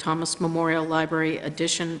of the Thomas Memorial Library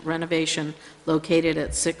addition renovation located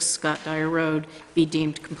at 6 Scott Dyer Road be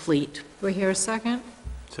deemed complete. Do I hear a second?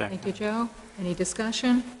 Second. Thank you, Joe. Any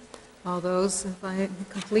discussion? All those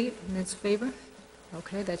complete, in its favor?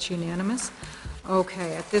 Okay, that's unanimous.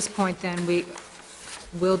 Okay, at this point, then, we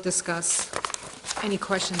will discuss any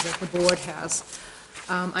questions that the board has.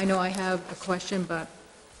 I know I have a question, but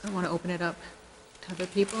I want to open it up to other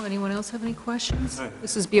people. Anyone else have any questions?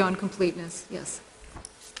 This is beyond completeness. Yes.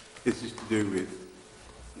 This is to do with...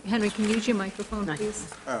 Henry, can you use your microphone,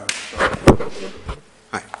 please? Hi.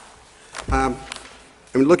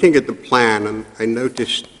 I'm looking at the plan, and I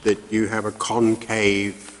noticed that you have a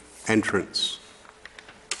concave entrance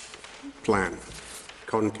plan,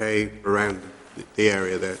 concave around the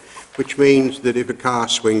area there, which means that if a car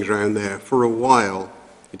swings around there, for a while,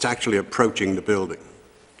 it's actually approaching the building.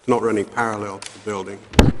 It's not running parallel to the building.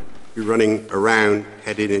 You're running around,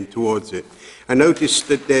 headed in towards it. I noticed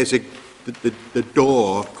that there's the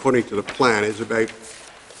door, according to the plan, is about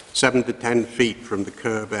 7 to 10 feet from the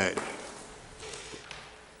curb edge.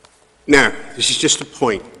 Now, this is just a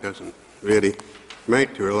point, it doesn't really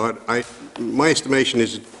amount to a lot. My estimation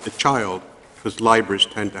is a child, because libraries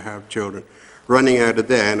tend to have children, running out of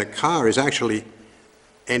there, and a car is actually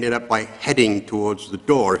ended up by heading towards the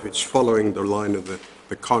door if it's following the line of the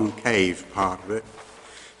concave part of it.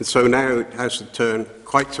 And so now it has to turn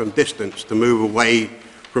quite some distance to move away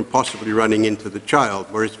from possibly running into the child,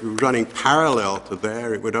 whereas if we were running parallel to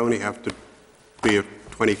there, it would only have to be a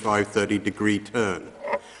 25, 30-degree turn.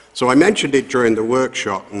 So I mentioned it during the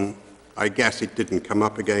workshop, and I guess it didn't come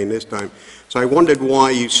up again this time. So I wondered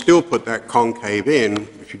why you still put that concave in.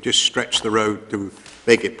 If you just stretch the road to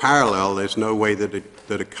make it parallel, there's no way that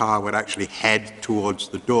a car would actually head towards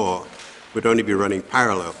the door. It would only be running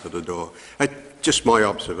parallel to the door. Just my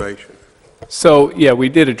observation. So, yeah, we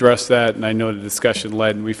did address that, and I know the discussion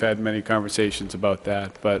led, and we've had many conversations about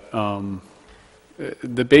that. But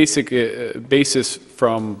the basic basis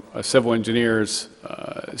from a civil engineer's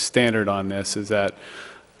standard on this is that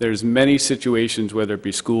there's many situations, whether it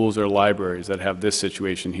be schools or libraries, that have this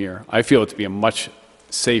situation here. I feel it to be a much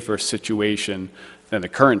safer situation than the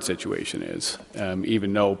current situation is,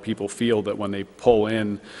 even though people feel that when they pull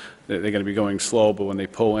in, that they're going to be going slow, but when they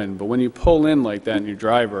pull in. But when you pull in like that and your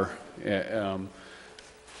driver,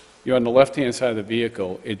 you're on the left-hand side of the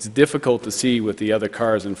vehicle, it's difficult to see with the other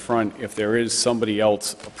cars in front if there is somebody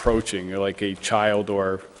else approaching, or like a child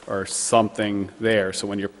or something there. So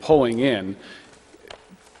when you're pulling in,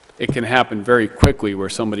 it can happen very quickly where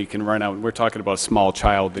somebody can run out. We're talking about a small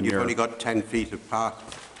child. And you've only got 10 feet apart,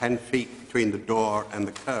 10 feet between the door and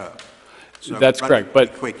the curb. So that's correct,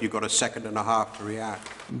 but quick, you've got a second and a half to react.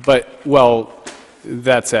 But, well,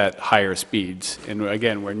 that's at higher speeds. And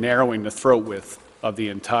again, we're narrowing the throat width of the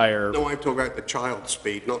entire... No, I'm talking about the child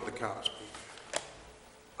speed, not the car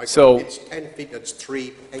speed. So it's 10 feet, that's 3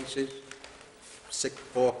 paces,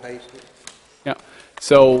 4 paces. Yeah.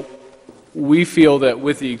 So we feel that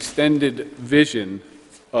with the extended vision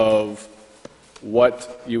of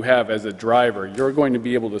what you have as a driver, you're going to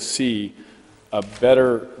be able to see a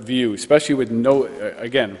better view, especially with no,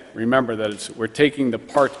 again, remember that we're taking the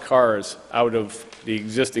parked cars out of the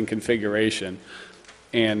existing configuration,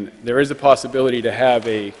 and there is a possibility to have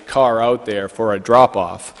a car out there for a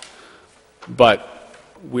drop-off, but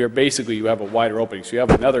we're basically, you have a wider opening, so you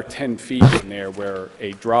have another 10 feet in there where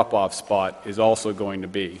a drop-off spot is also going to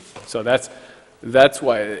be. So that's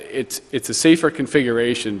why it's a safer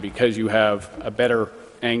configuration, because you have a better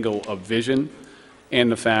angle of vision, and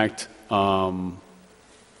the fact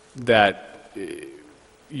that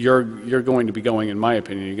you're going to be going, in my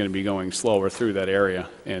opinion, you're going to be going slower through that area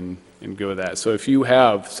and go with that. So if you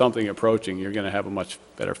have something approaching, you're going to have a much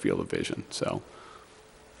better field of vision. So,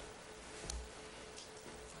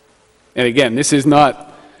 and again, this is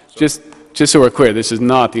not just so we're clear, this is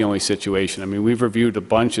not the only situation. I mean, we've reviewed a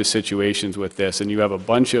bunch of situations with this, and you have a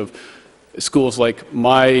bunch of schools like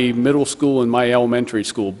my middle school and my elementary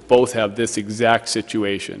school both have this exact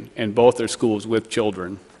situation, and both are schools with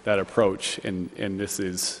children that approach, and this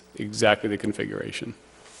is exactly the configuration.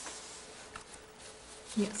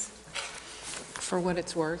 Yes. For what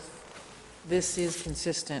it's worth, this is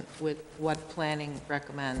consistent with what planning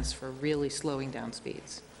recommends for really slowing down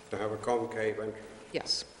speeds. To have a concave entrance.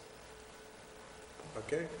 Yes.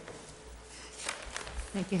 Okay.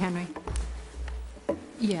 Thank you, Henry.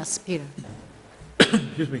 Yes, Peter.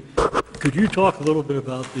 Excuse me. Could you talk a little bit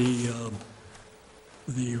about the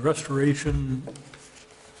restoration,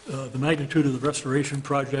 the magnitude of the restoration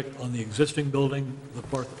project on the existing building, the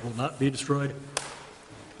part that will not be destroyed,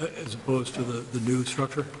 as opposed to the new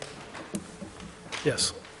structure?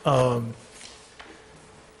 Yes. On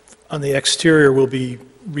the exterior, we'll be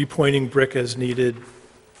repointing brick as needed,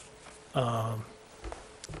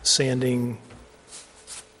 sanding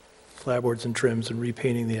clapboards and trims and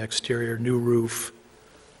repainting the exterior, new roof,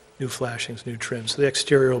 new flashings, new trims. So the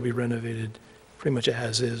exterior will be renovated pretty much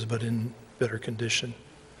as is, but in better condition.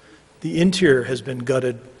 The interior has been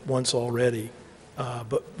gutted once already,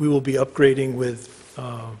 but we will be upgrading with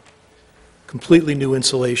completely new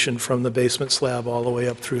insulation from the basement slab all the way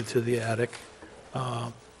up through to the attic.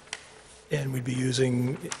 And we'd be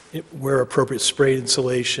using, where appropriate, sprayed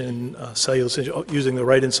insulation, cellulose, using the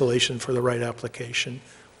right insulation for the right application.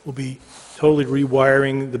 We'll be totally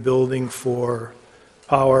rewiring the building for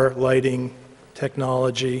power, lighting,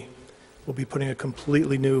 technology. We'll be putting a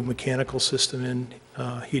completely new mechanical system in,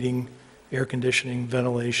 heating, air conditioning,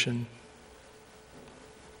 ventilation.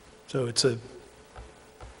 So the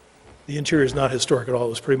interior is not historic at all. It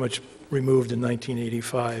was pretty much removed in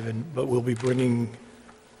 1985, but we'll be bringing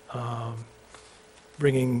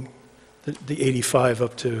the 85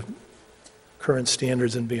 up to current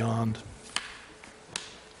standards and beyond.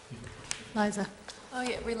 Liza? Oh,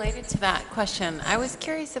 yeah, related to that question, I was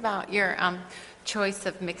curious about your choice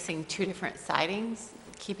of mixing two different sidings,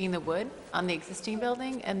 keeping the wood on the existing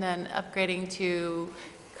building and then upgrading to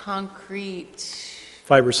concrete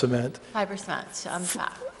Fiber cement. fiber cement on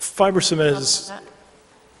top. Fiber cement is,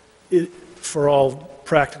 for all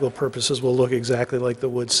practical purposes, will look exactly like the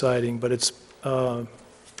wood siding, but it's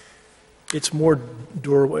more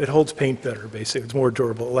durable. It holds paint better, basically. It's more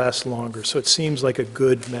durable. It lasts longer. So it seems like a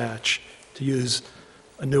good match to use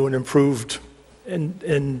a new and improved,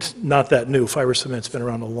 and not that new. Fiber cement's been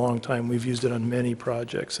around a long time. We've used it on many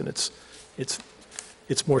projects, and it's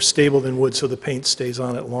more stable than wood, so the paint stays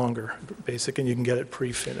on it longer, basically, and you can get it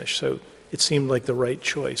pre-finished. So it seemed like the right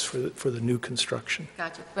choice for the new construction.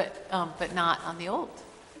 Gotcha, but not on the old.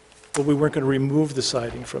 But we weren't going to remove the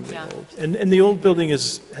siding from the Yeah. old. And the old building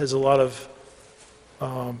has a lot of,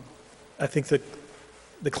 I think the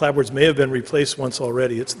clapboards may have been replaced once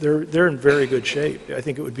already. They're in very good shape. I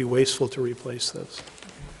think it would be wasteful to replace those.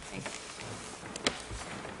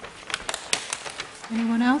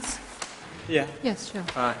 Anyone else? Yeah. Yes, sure.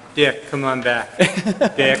 Dick, come on back.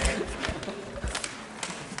 Dick.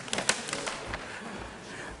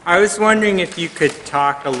 I was wondering if you could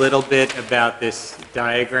talk a little bit about this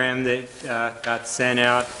diagram that got sent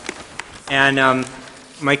out. And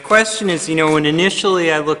my question is, when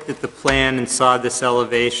initially I looked at the plan and saw this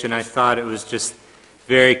elevation, I thought it was just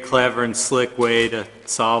very clever and slick way to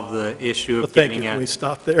solve the issue of Well, thank getting you. at. Can we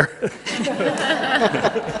stop there?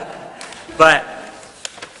 But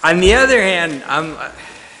on the other hand,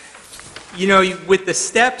 with the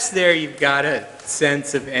steps there, you've got a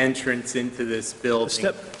sense of entrance into this building.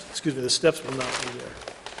 The steps will not be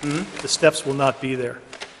there. The steps will not be there.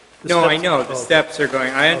 No, I know, the steps are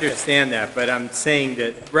going, I understand that, but I'm saying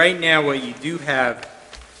that right now what you do have,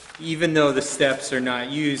 even though the steps are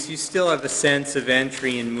not used, you still have a sense of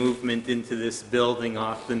entry and movement into this building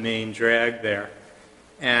off the main drag there.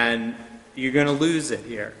 And you're going to lose it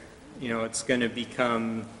here. It's going to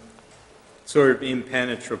become sort of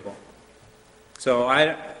impenetrable. So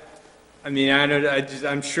I'm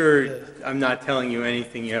sure I'm not telling you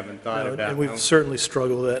anything you haven't thought about. And we've certainly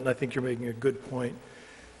struggled with that, and I think you're making a good point.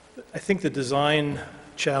 I think the design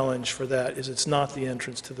challenge for that is it's not the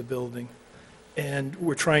entrance to the building. And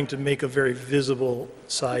we're trying to make a very visible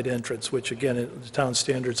side entrance, which again, the town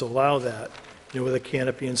standards allow that, with a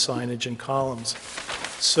canopy and signage and columns.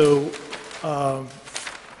 So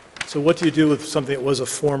what do you do with something that was a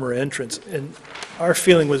former entrance? And our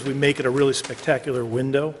feeling was we make it a really spectacular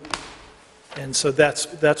window. And so that's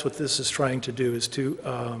what this is trying to do, is to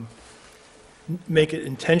make it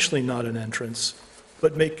intentionally not an entrance,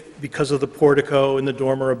 but because of the portico and the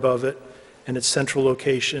dormer above it, and its central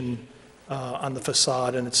location on the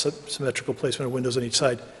facade and its symmetrical placement of windows on each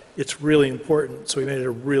side, it's really important. So we made it a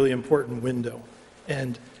really important window.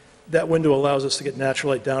 And that window allows us to get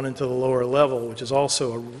natural light down into the lower level, which is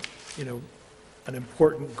also an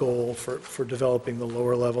important goal for developing the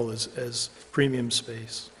lower level as premium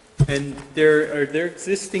space. And are there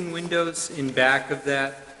existing windows in back of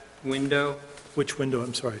that window? Which window,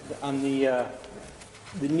 I'm sorry? On the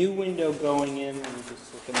new window going in, let me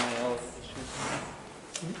just look at my elevation.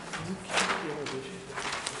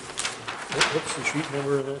 What's the sheet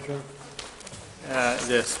number of that, John?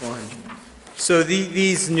 This one. So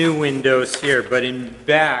these new windows here, but in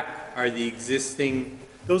back are the existing.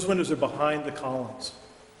 Those windows are behind the columns.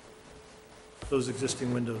 Those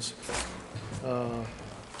existing windows.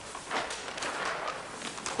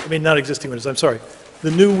 Not existing windows, I'm sorry.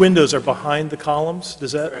 The new windows are behind the columns,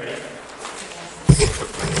 does that? Right.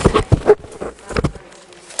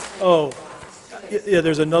 Oh, yeah,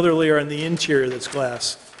 there's another layer on the interior that's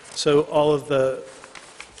glass. So all of the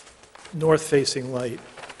north-facing light,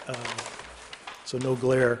 so no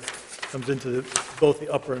glare, comes into both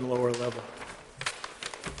the upper and lower level.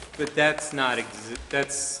 But that's not,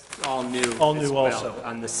 that's all new. All as new well, also.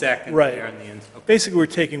 On the second Right. layer on the inside. Okay. Basically, we're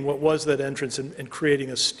taking what was that entrance and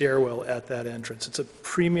creating a stairwell at that entrance. It's a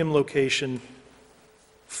premium location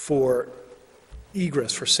for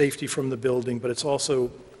egress, for safety from the building, but it's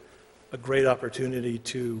also a great opportunity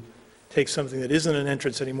to take something that isn't an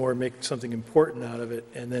entrance anymore, make something important out of it,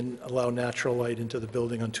 and then allow natural light into the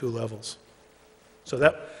building on 2 levels. So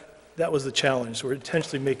that was the challenge. So we're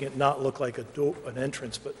intentionally making it not look like an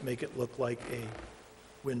entrance, but make it look like a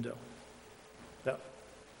window. Does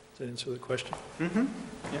that answer the question? Mm-hmm,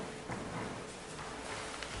 yeah.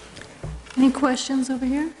 Any questions over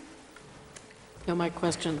here? No, my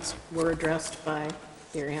questions were addressed by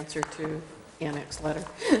your answer to Annex letter.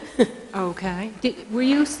 Okay. Were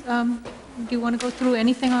you, do you want to go through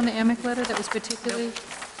anything on the AMIC letter that was particularly?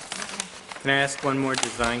 Can I ask one more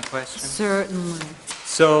design question? Certainly.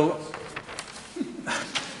 So,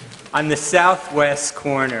 on the southwest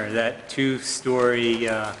corner, that 2-story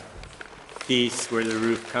piece where the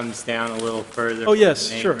roof comes down a little further. Oh, from yes,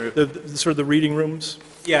 the main sure. roof. The sort of the reading rooms.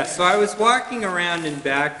 Yeah, so I was walking around and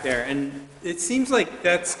back there, and it seems like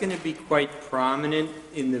that's going to be quite prominent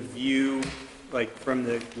in the view, like from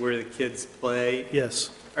where the kids play.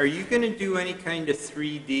 Yes. Are you going to do any kind of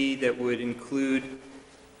 3D that would include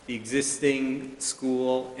the existing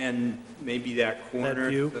school and maybe that corner?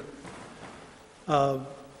 view?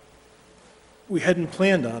 We hadn't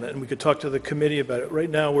planned on it, and we could talk to the committee about it. Right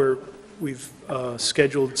now, we've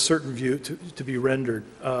scheduled certain view to be rendered,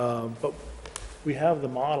 but we have the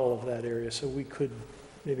model of that area, so we could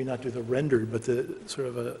maybe not do the rendered, but the sort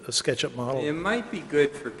of a SketchUp model. It might be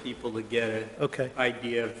good for people to get an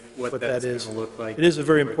idea of what that's going to look like. It is a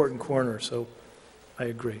very important corner, so I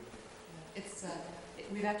agree. It's,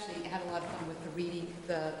 we've actually had a lot of fun with the reading,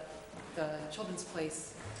 the Children's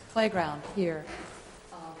Place playground here,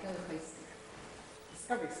 the other place,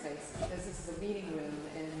 Discovery Space, because this is a reading room,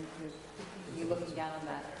 and you're looking down on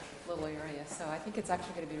that little area, so I think it's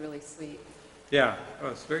actually going to be really sweet. Yeah, oh,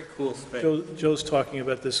 it's a very cool space. Joe's talking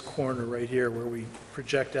about this corner right here where we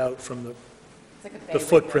project out from It's like a bay the right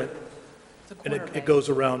footprint, there. It's a and corner it bay. goes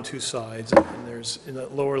around 2 sides. And there's, in the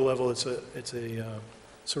lower level, it's a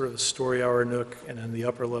sort of a story hour nook, and in the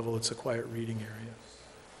upper level, it's a quiet reading area.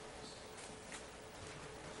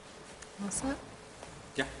 What's that?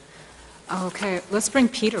 Yeah. Okay, let's bring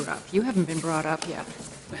Peter up. You haven't been brought up yet.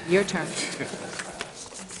 Your turn.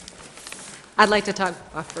 I'd like to talk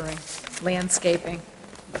buffering, landscaping.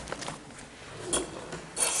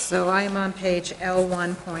 So I am on page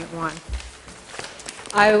L1.1.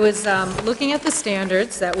 I was looking at the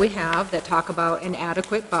standards that we have that talk about an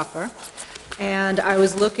adequate buffer, and I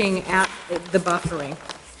was looking at the buffering.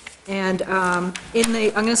 And I'm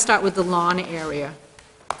going to start with the lawn area,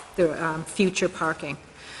 the future parking.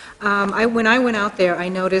 When I went out there, I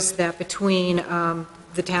noticed that between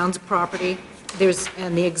the town's property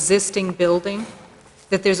and the existing building,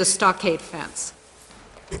 that there's a stockade fence,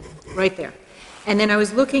 right there. And then I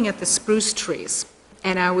was looking at the spruce trees,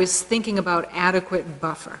 and I was thinking about adequate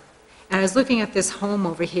buffer. And I was looking at this home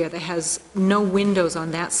over here that has no windows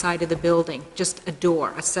on that side of the building, just a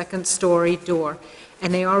door, a second-story door,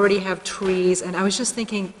 and they already have trees, and I was just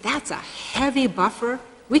thinking, that's a heavy buffer.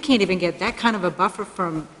 We can't even get that kind of a buffer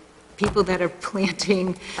from people that are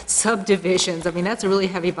planting subdivisions. I mean, that's a really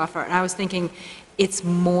heavy buffer. And I was thinking, it's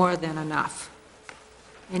more than enough.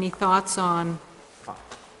 Any thoughts on?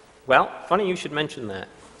 Well, funny you should mention that.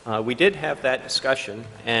 We did have that discussion,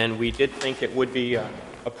 and we did think it would be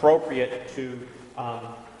appropriate to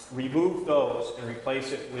remove those and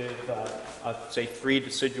replace it with, say, 3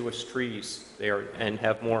 deciduous trees there, and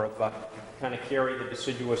have more of a, kind of carry the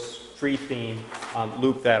deciduous tree theme,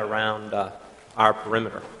 loop that around our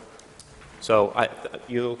perimeter. So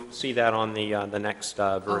you'll see that on the next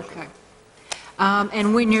version. Okay.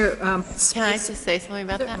 And when you're... Can I just say something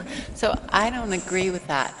about that? So I don't agree with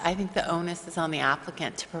that. I think the onus is on the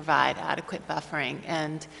applicant to provide adequate buffering.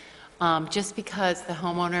 And just because the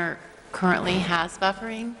homeowner currently has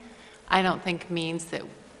buffering, I don't think means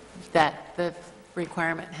that the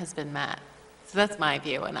requirement has been met. So that's my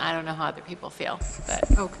view, and I don't know how other people feel.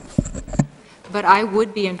 But. Okay. But I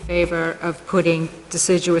would be in favor of putting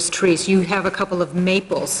deciduous trees. You have a couple of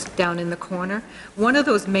maples down in the corner. One of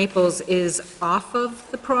those maples is off of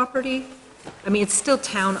the property. I mean, it's still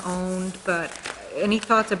town-owned, but any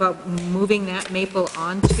thoughts about moving that maple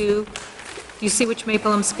onto? Do you see which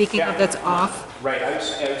maple I'm speaking of that's off? Right, I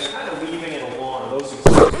was kind of leaving it alone. those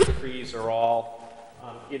existing trees are all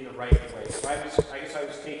in the right of way. So I guess I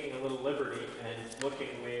was taking a little liberty and looking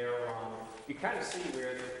where, you kind of see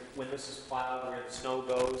where, when this is plowed, where the snow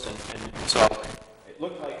goes, and so it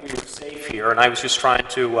looked like we were safe here, and I was just trying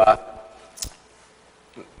to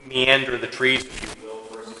meander the trees, if you will,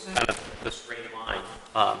 versus kind of the straight line.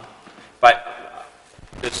 But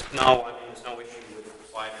there's no issue with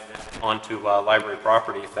sliding that onto library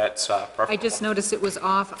property if that's preferable. I just noticed it was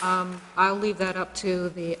off. I'll leave that up to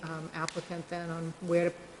the applicant then on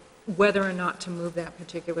whether or not to move that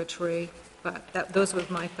particular tree, but those were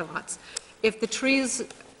my thoughts. If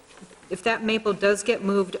that maple does get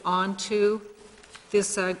moved onto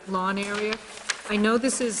this lawn area, I know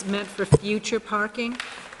this is meant for future parking,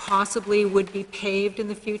 possibly would be paved in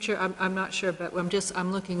the future, I'm not sure, but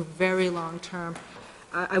I'm looking very long-term.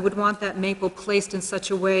 I would want that maple placed in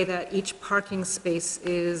such a way that each parking space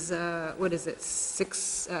is, 18,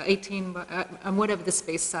 whatever the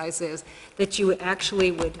space size is, that you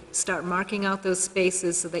actually would start marking out those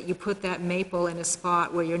spaces so that you put that maple in a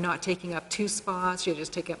spot where you're not taking up 2 spots, you're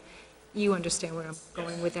just taking up, you understand where I'm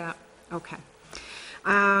going with that? Okay.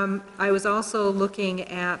 I was also looking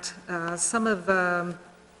at some of the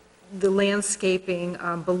landscaping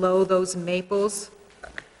below those maples.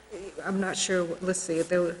 I'm not sure, let's see,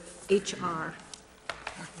 there were HR.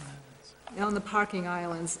 On the parking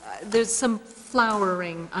islands, there's some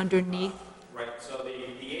flowering underneath. Right, so the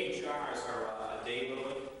HRs are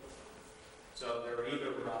daylily, so they're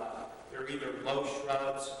either low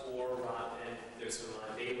shrubs or, and there's some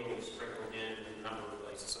daylilies sprinkled in a number of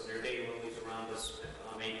places. So there are daylilies around this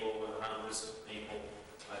maple and around this maple,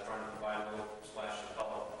 trying to provide a little splash of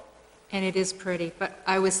color. And it is pretty, but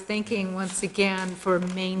I was thinking, once again, for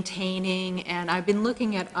maintaining, and I've been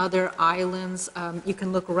looking at other islands. You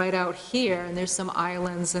can look right out here, and there's some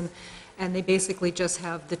islands, and they basically just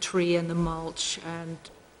have the tree and the mulch. And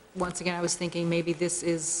once again, I was thinking maybe this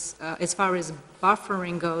is, as far as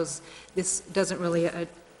buffering goes, this doesn't really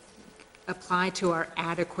apply to our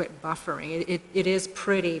adequate buffering. It is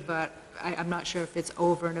pretty, but I'm not sure if it's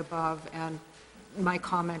over and above, and my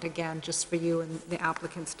comment, again, just for you and the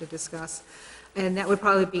applicants to discuss. And that would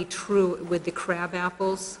probably be true with the crab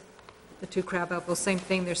apples, the 2 crab apples, same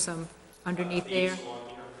thing, there's some underneath there.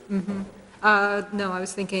 Mm-hmm. No, I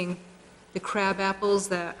was thinking the crab apples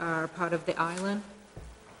that are part of the island.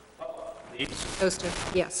 These? Those 2,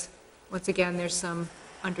 yes. Once again, there's some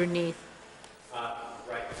underneath.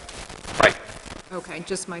 Right. Okay,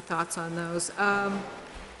 just my thoughts on those.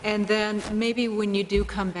 And then maybe when you do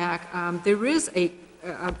come back, there is a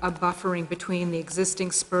buffering between the existing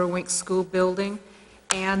Spurwink School building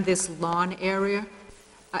and this lawn area.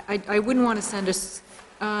 I wouldn't want to send us,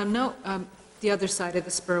 the other side of the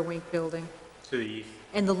Spurwink building. To the east.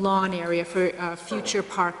 And the lawn area for future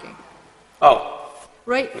parking. Oh.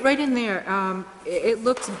 Right in there. It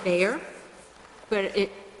looks bare, but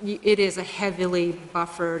it is a heavily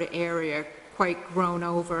buffered area, quite grown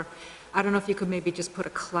over. I don't know if you could maybe just put a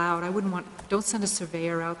cloud. Don't send a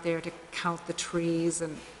surveyor out there to count the trees,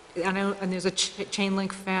 and there's a chain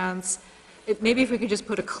link fence. Maybe if we could just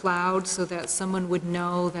put a cloud so that someone would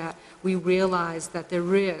know that we realize that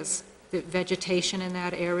there is the vegetation in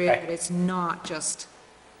that area, that it's not just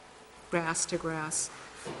grass to grass.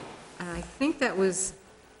 And I think that was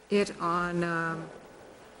it on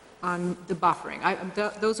the buffering.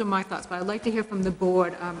 Those are my thoughts, but I'd like to hear from the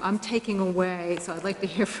board. I'm taking away, so I'd like to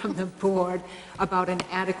hear from the board about an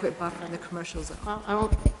adequate buffer in the commercial zone.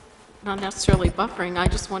 Well, not necessarily buffering. I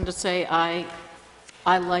just wanted to say I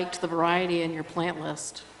liked the variety in your plant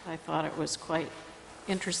list. I thought it was quite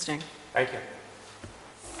interesting. Thank you.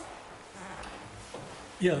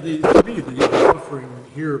 Yeah, to me, the buffering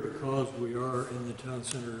here, because we are in the town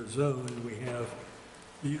center zone, we have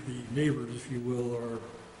the neighbors, if you will, are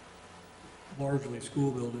largely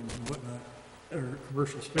school buildings and whatnot, or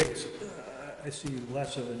commercial space. I see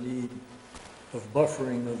less of a need of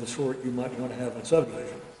buffering of the sort you might want to have in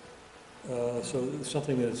subdivision. So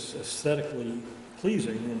something that's aesthetically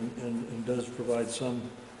pleasing and does provide some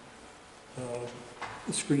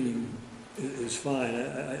screening is fine.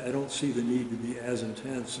 I don't see the need to be as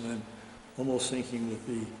intense, and I'm almost thinking that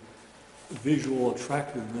the visual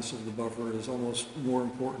attractiveness of the buffer is almost more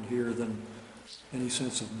important here than any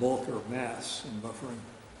sense of bulk or mass in buffering.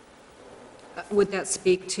 Would that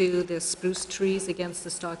speak to the spruce trees against the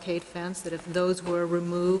stockade fence, that if those were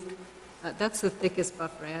removed, that's the thickest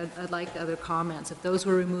buffer. I'd like the other comments. If those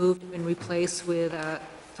were removed and replaced with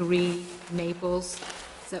 3 maples,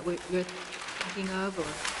 is that what you're thinking of, or?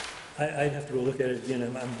 I'd have to go look at it again.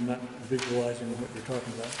 I'm not visualizing what you're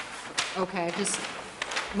talking about. Okay,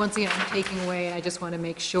 once again, I'm taking away, I just want to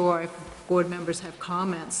make sure if board members have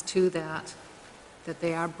comments to that, that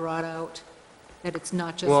they are brought out, that it's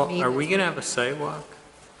not just Well, me. are we that's- going to have a sidewalk?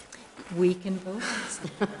 We can vote on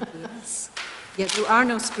something, yes. Yeah, there are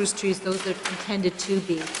no spruce trees, those are intended to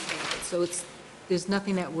be planted, so it's, there's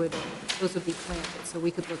nothing that would, those would be planted, so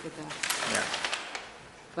we could look at that. Yeah.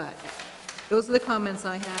 But those are the comments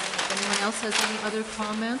I have. If anyone else has any other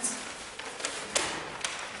comments?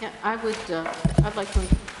 Yeah, I'd like to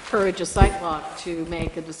encourage a sidewalk to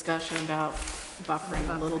make a discussion about buffering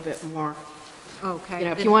a little bit more. Okay. You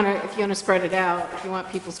know, if you want to spread it out, if you want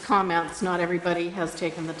people's comments, not everybody has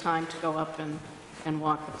taken the time to go up and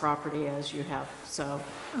walk the property as you have. So,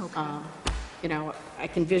 you know, I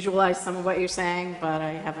can visualize some of what you're saying, but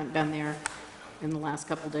I haven't been there in the last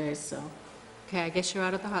couple days, so. Okay, I guess you're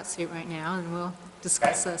out of the hot seat right now, and we'll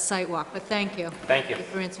discuss a site walk, but thank you. Thank you.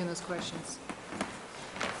 For answering those questions.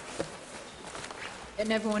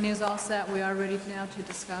 And everyone is all set? We are ready now to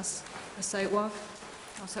discuss a site walk?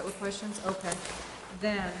 All set with questions? Okay.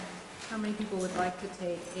 Then, how many people would like to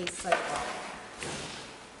take a site walk?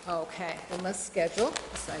 Okay, then let's schedule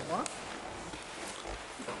a site walk.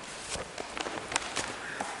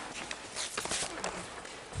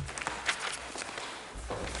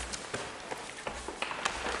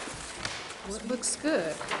 What looks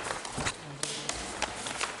good?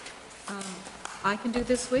 I can do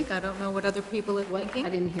this week. I don't know what other people are thinking. I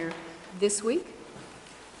didn't hear. This week?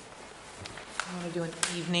 You want to do an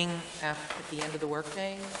evening at the end of the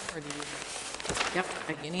workday, or do you, Yep.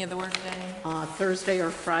 beginning of the workday? Thursday or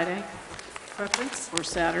Friday Preference? or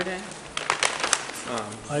Saturday.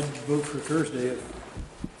 I'd vote for Thursday.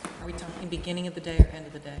 Are we talking beginning of the day or end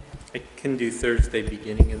of the day? I can do Thursday,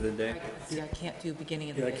 beginning of the day. See, I can't do beginning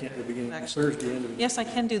of the Yeah, day. I can't do beginning, Actually, Thursday, end of the yes, I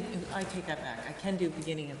can do, I take that back. I can do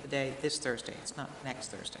beginning of the day this Thursday. It's not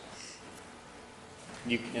next Thursday.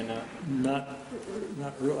 You cannot. Not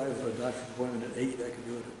real, I have a doctor's appointment at 8, I could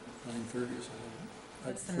do it at 9:30 or something.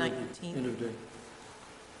 That's the I'd prefer 19th. End of day.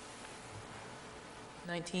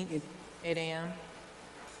 19th, 8 a.m.?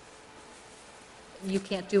 You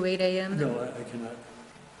can't do 8 a.m.? No, I cannot.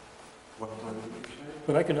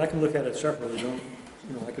 But I can look at it separately, don't,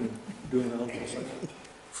 you know, I can do it on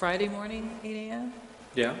Friday morning, 8 a.m.?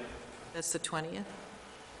 Yeah? That's the 20th,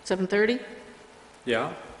 7:30?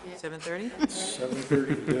 Yeah? 7:30? 7:30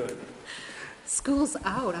 to do it. School's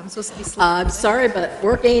out. I'm supposed to be sleeping. I'm sorry, but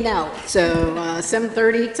work ain't out, so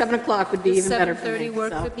 7:30, 7 o'clock would be Does even better for me. 7:30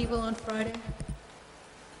 work so. for people on Friday?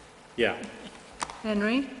 Yeah.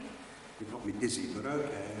 Henry, You got me dizzy, but okay.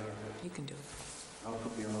 You can do it. I'll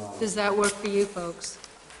put me on. does that work for you folks?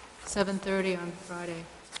 7:30 on Friday?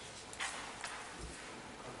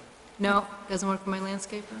 No, doesn't work for my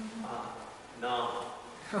landscaper? No.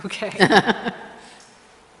 Okay. My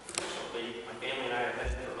family and I are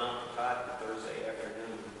headed to Mount Cod Thursday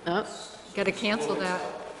afternoon. Oh, Got to cancel that.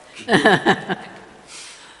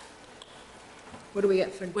 What do we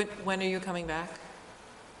get for, When are you coming back?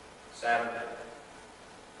 Saturday.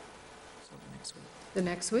 So next week. the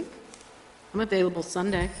next week? I'm available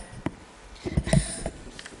Sunday.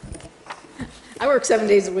 I work 7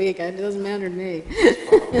 days a week, it doesn't matter to me.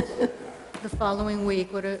 The following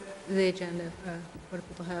week, what are the agenda, what do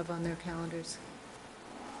people have on their calendars?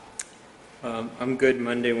 I'm good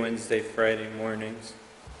Monday, Wednesday, Friday mornings.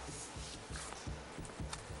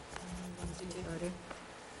 Friday?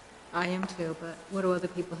 I am too, but what do other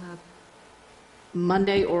people have?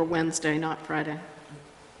 Monday or Wednesday, not Friday.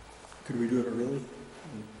 Could we do it early?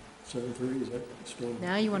 7:30, is that still?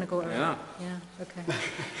 Now you want to go early? Yeah. Yeah, okay.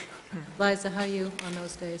 Liza, how are you on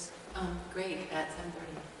those days? Great, at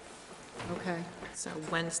 7:30. Okay. So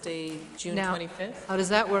Wednesday, June Now, 25th? how does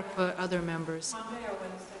that work for other members?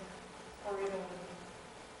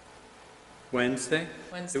 Wednesday?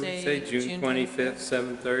 Wednesday, Did we say June June 25th,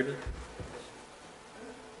 7:30?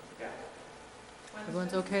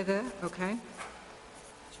 Everyone's okay there? Okay.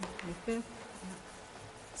 June 25th,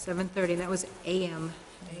 7:30, and that was AM.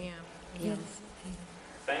 AM. Yes.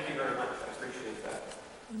 Thank you very much, I appreciate that.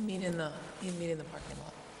 You meet in the parking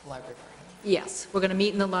lot, library parking lot. Yes, we're going to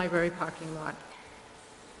meet in the library parking lot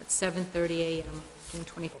at 7:30 AM, June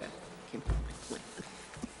 25th.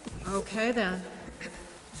 Okay, then.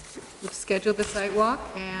 We've scheduled the site walk,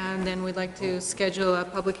 and then we'd like to schedule a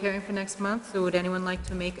public hearing for next month. So would anyone like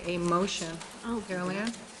to make a motion? Oh, Carol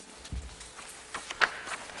Ann?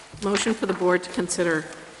 Motion for the board to consider.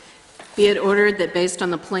 Be it ordered that based on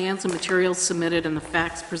the plans and materials submitted and the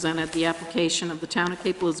facts presented, the application of the Town of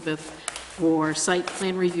Cape Elizabeth for site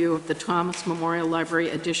plan review of the Thomas Memorial Library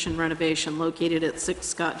addition renovation located at 6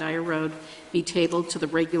 Scott Dyer Road be tabled to the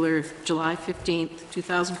regular July 15th,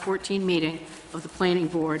 2014 meeting of the Planning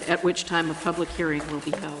Board, at which time a public hearing will be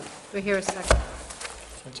held. Do I hear a second?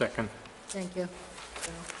 Second. Thank you.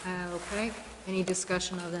 Okay, any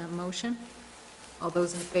discussion of that motion? All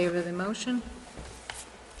those in favor of the motion?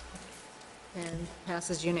 And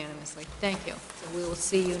passes unanimously. Thank you. So we will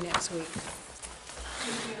see you next week.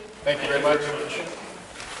 Thank you very much.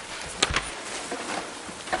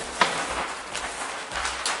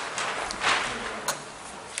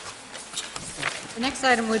 The next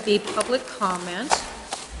item would be public comment,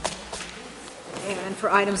 and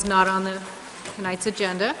for items not on tonight's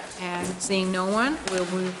agenda, and seeing no one, we'll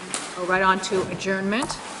go right on to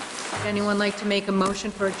adjournment. Would anyone like to make a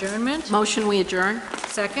motion for adjournment? Motion, we adjourn.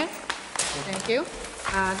 Second? Thank you.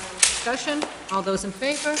 Discussion? All those in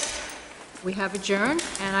favor? We have adjourned,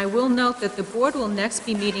 and I will note that the board will next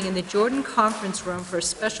be meeting in the Jordan Conference Room for a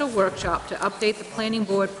special workshop to update the planning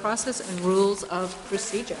board process and rules of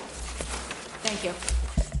procedure. Thank you.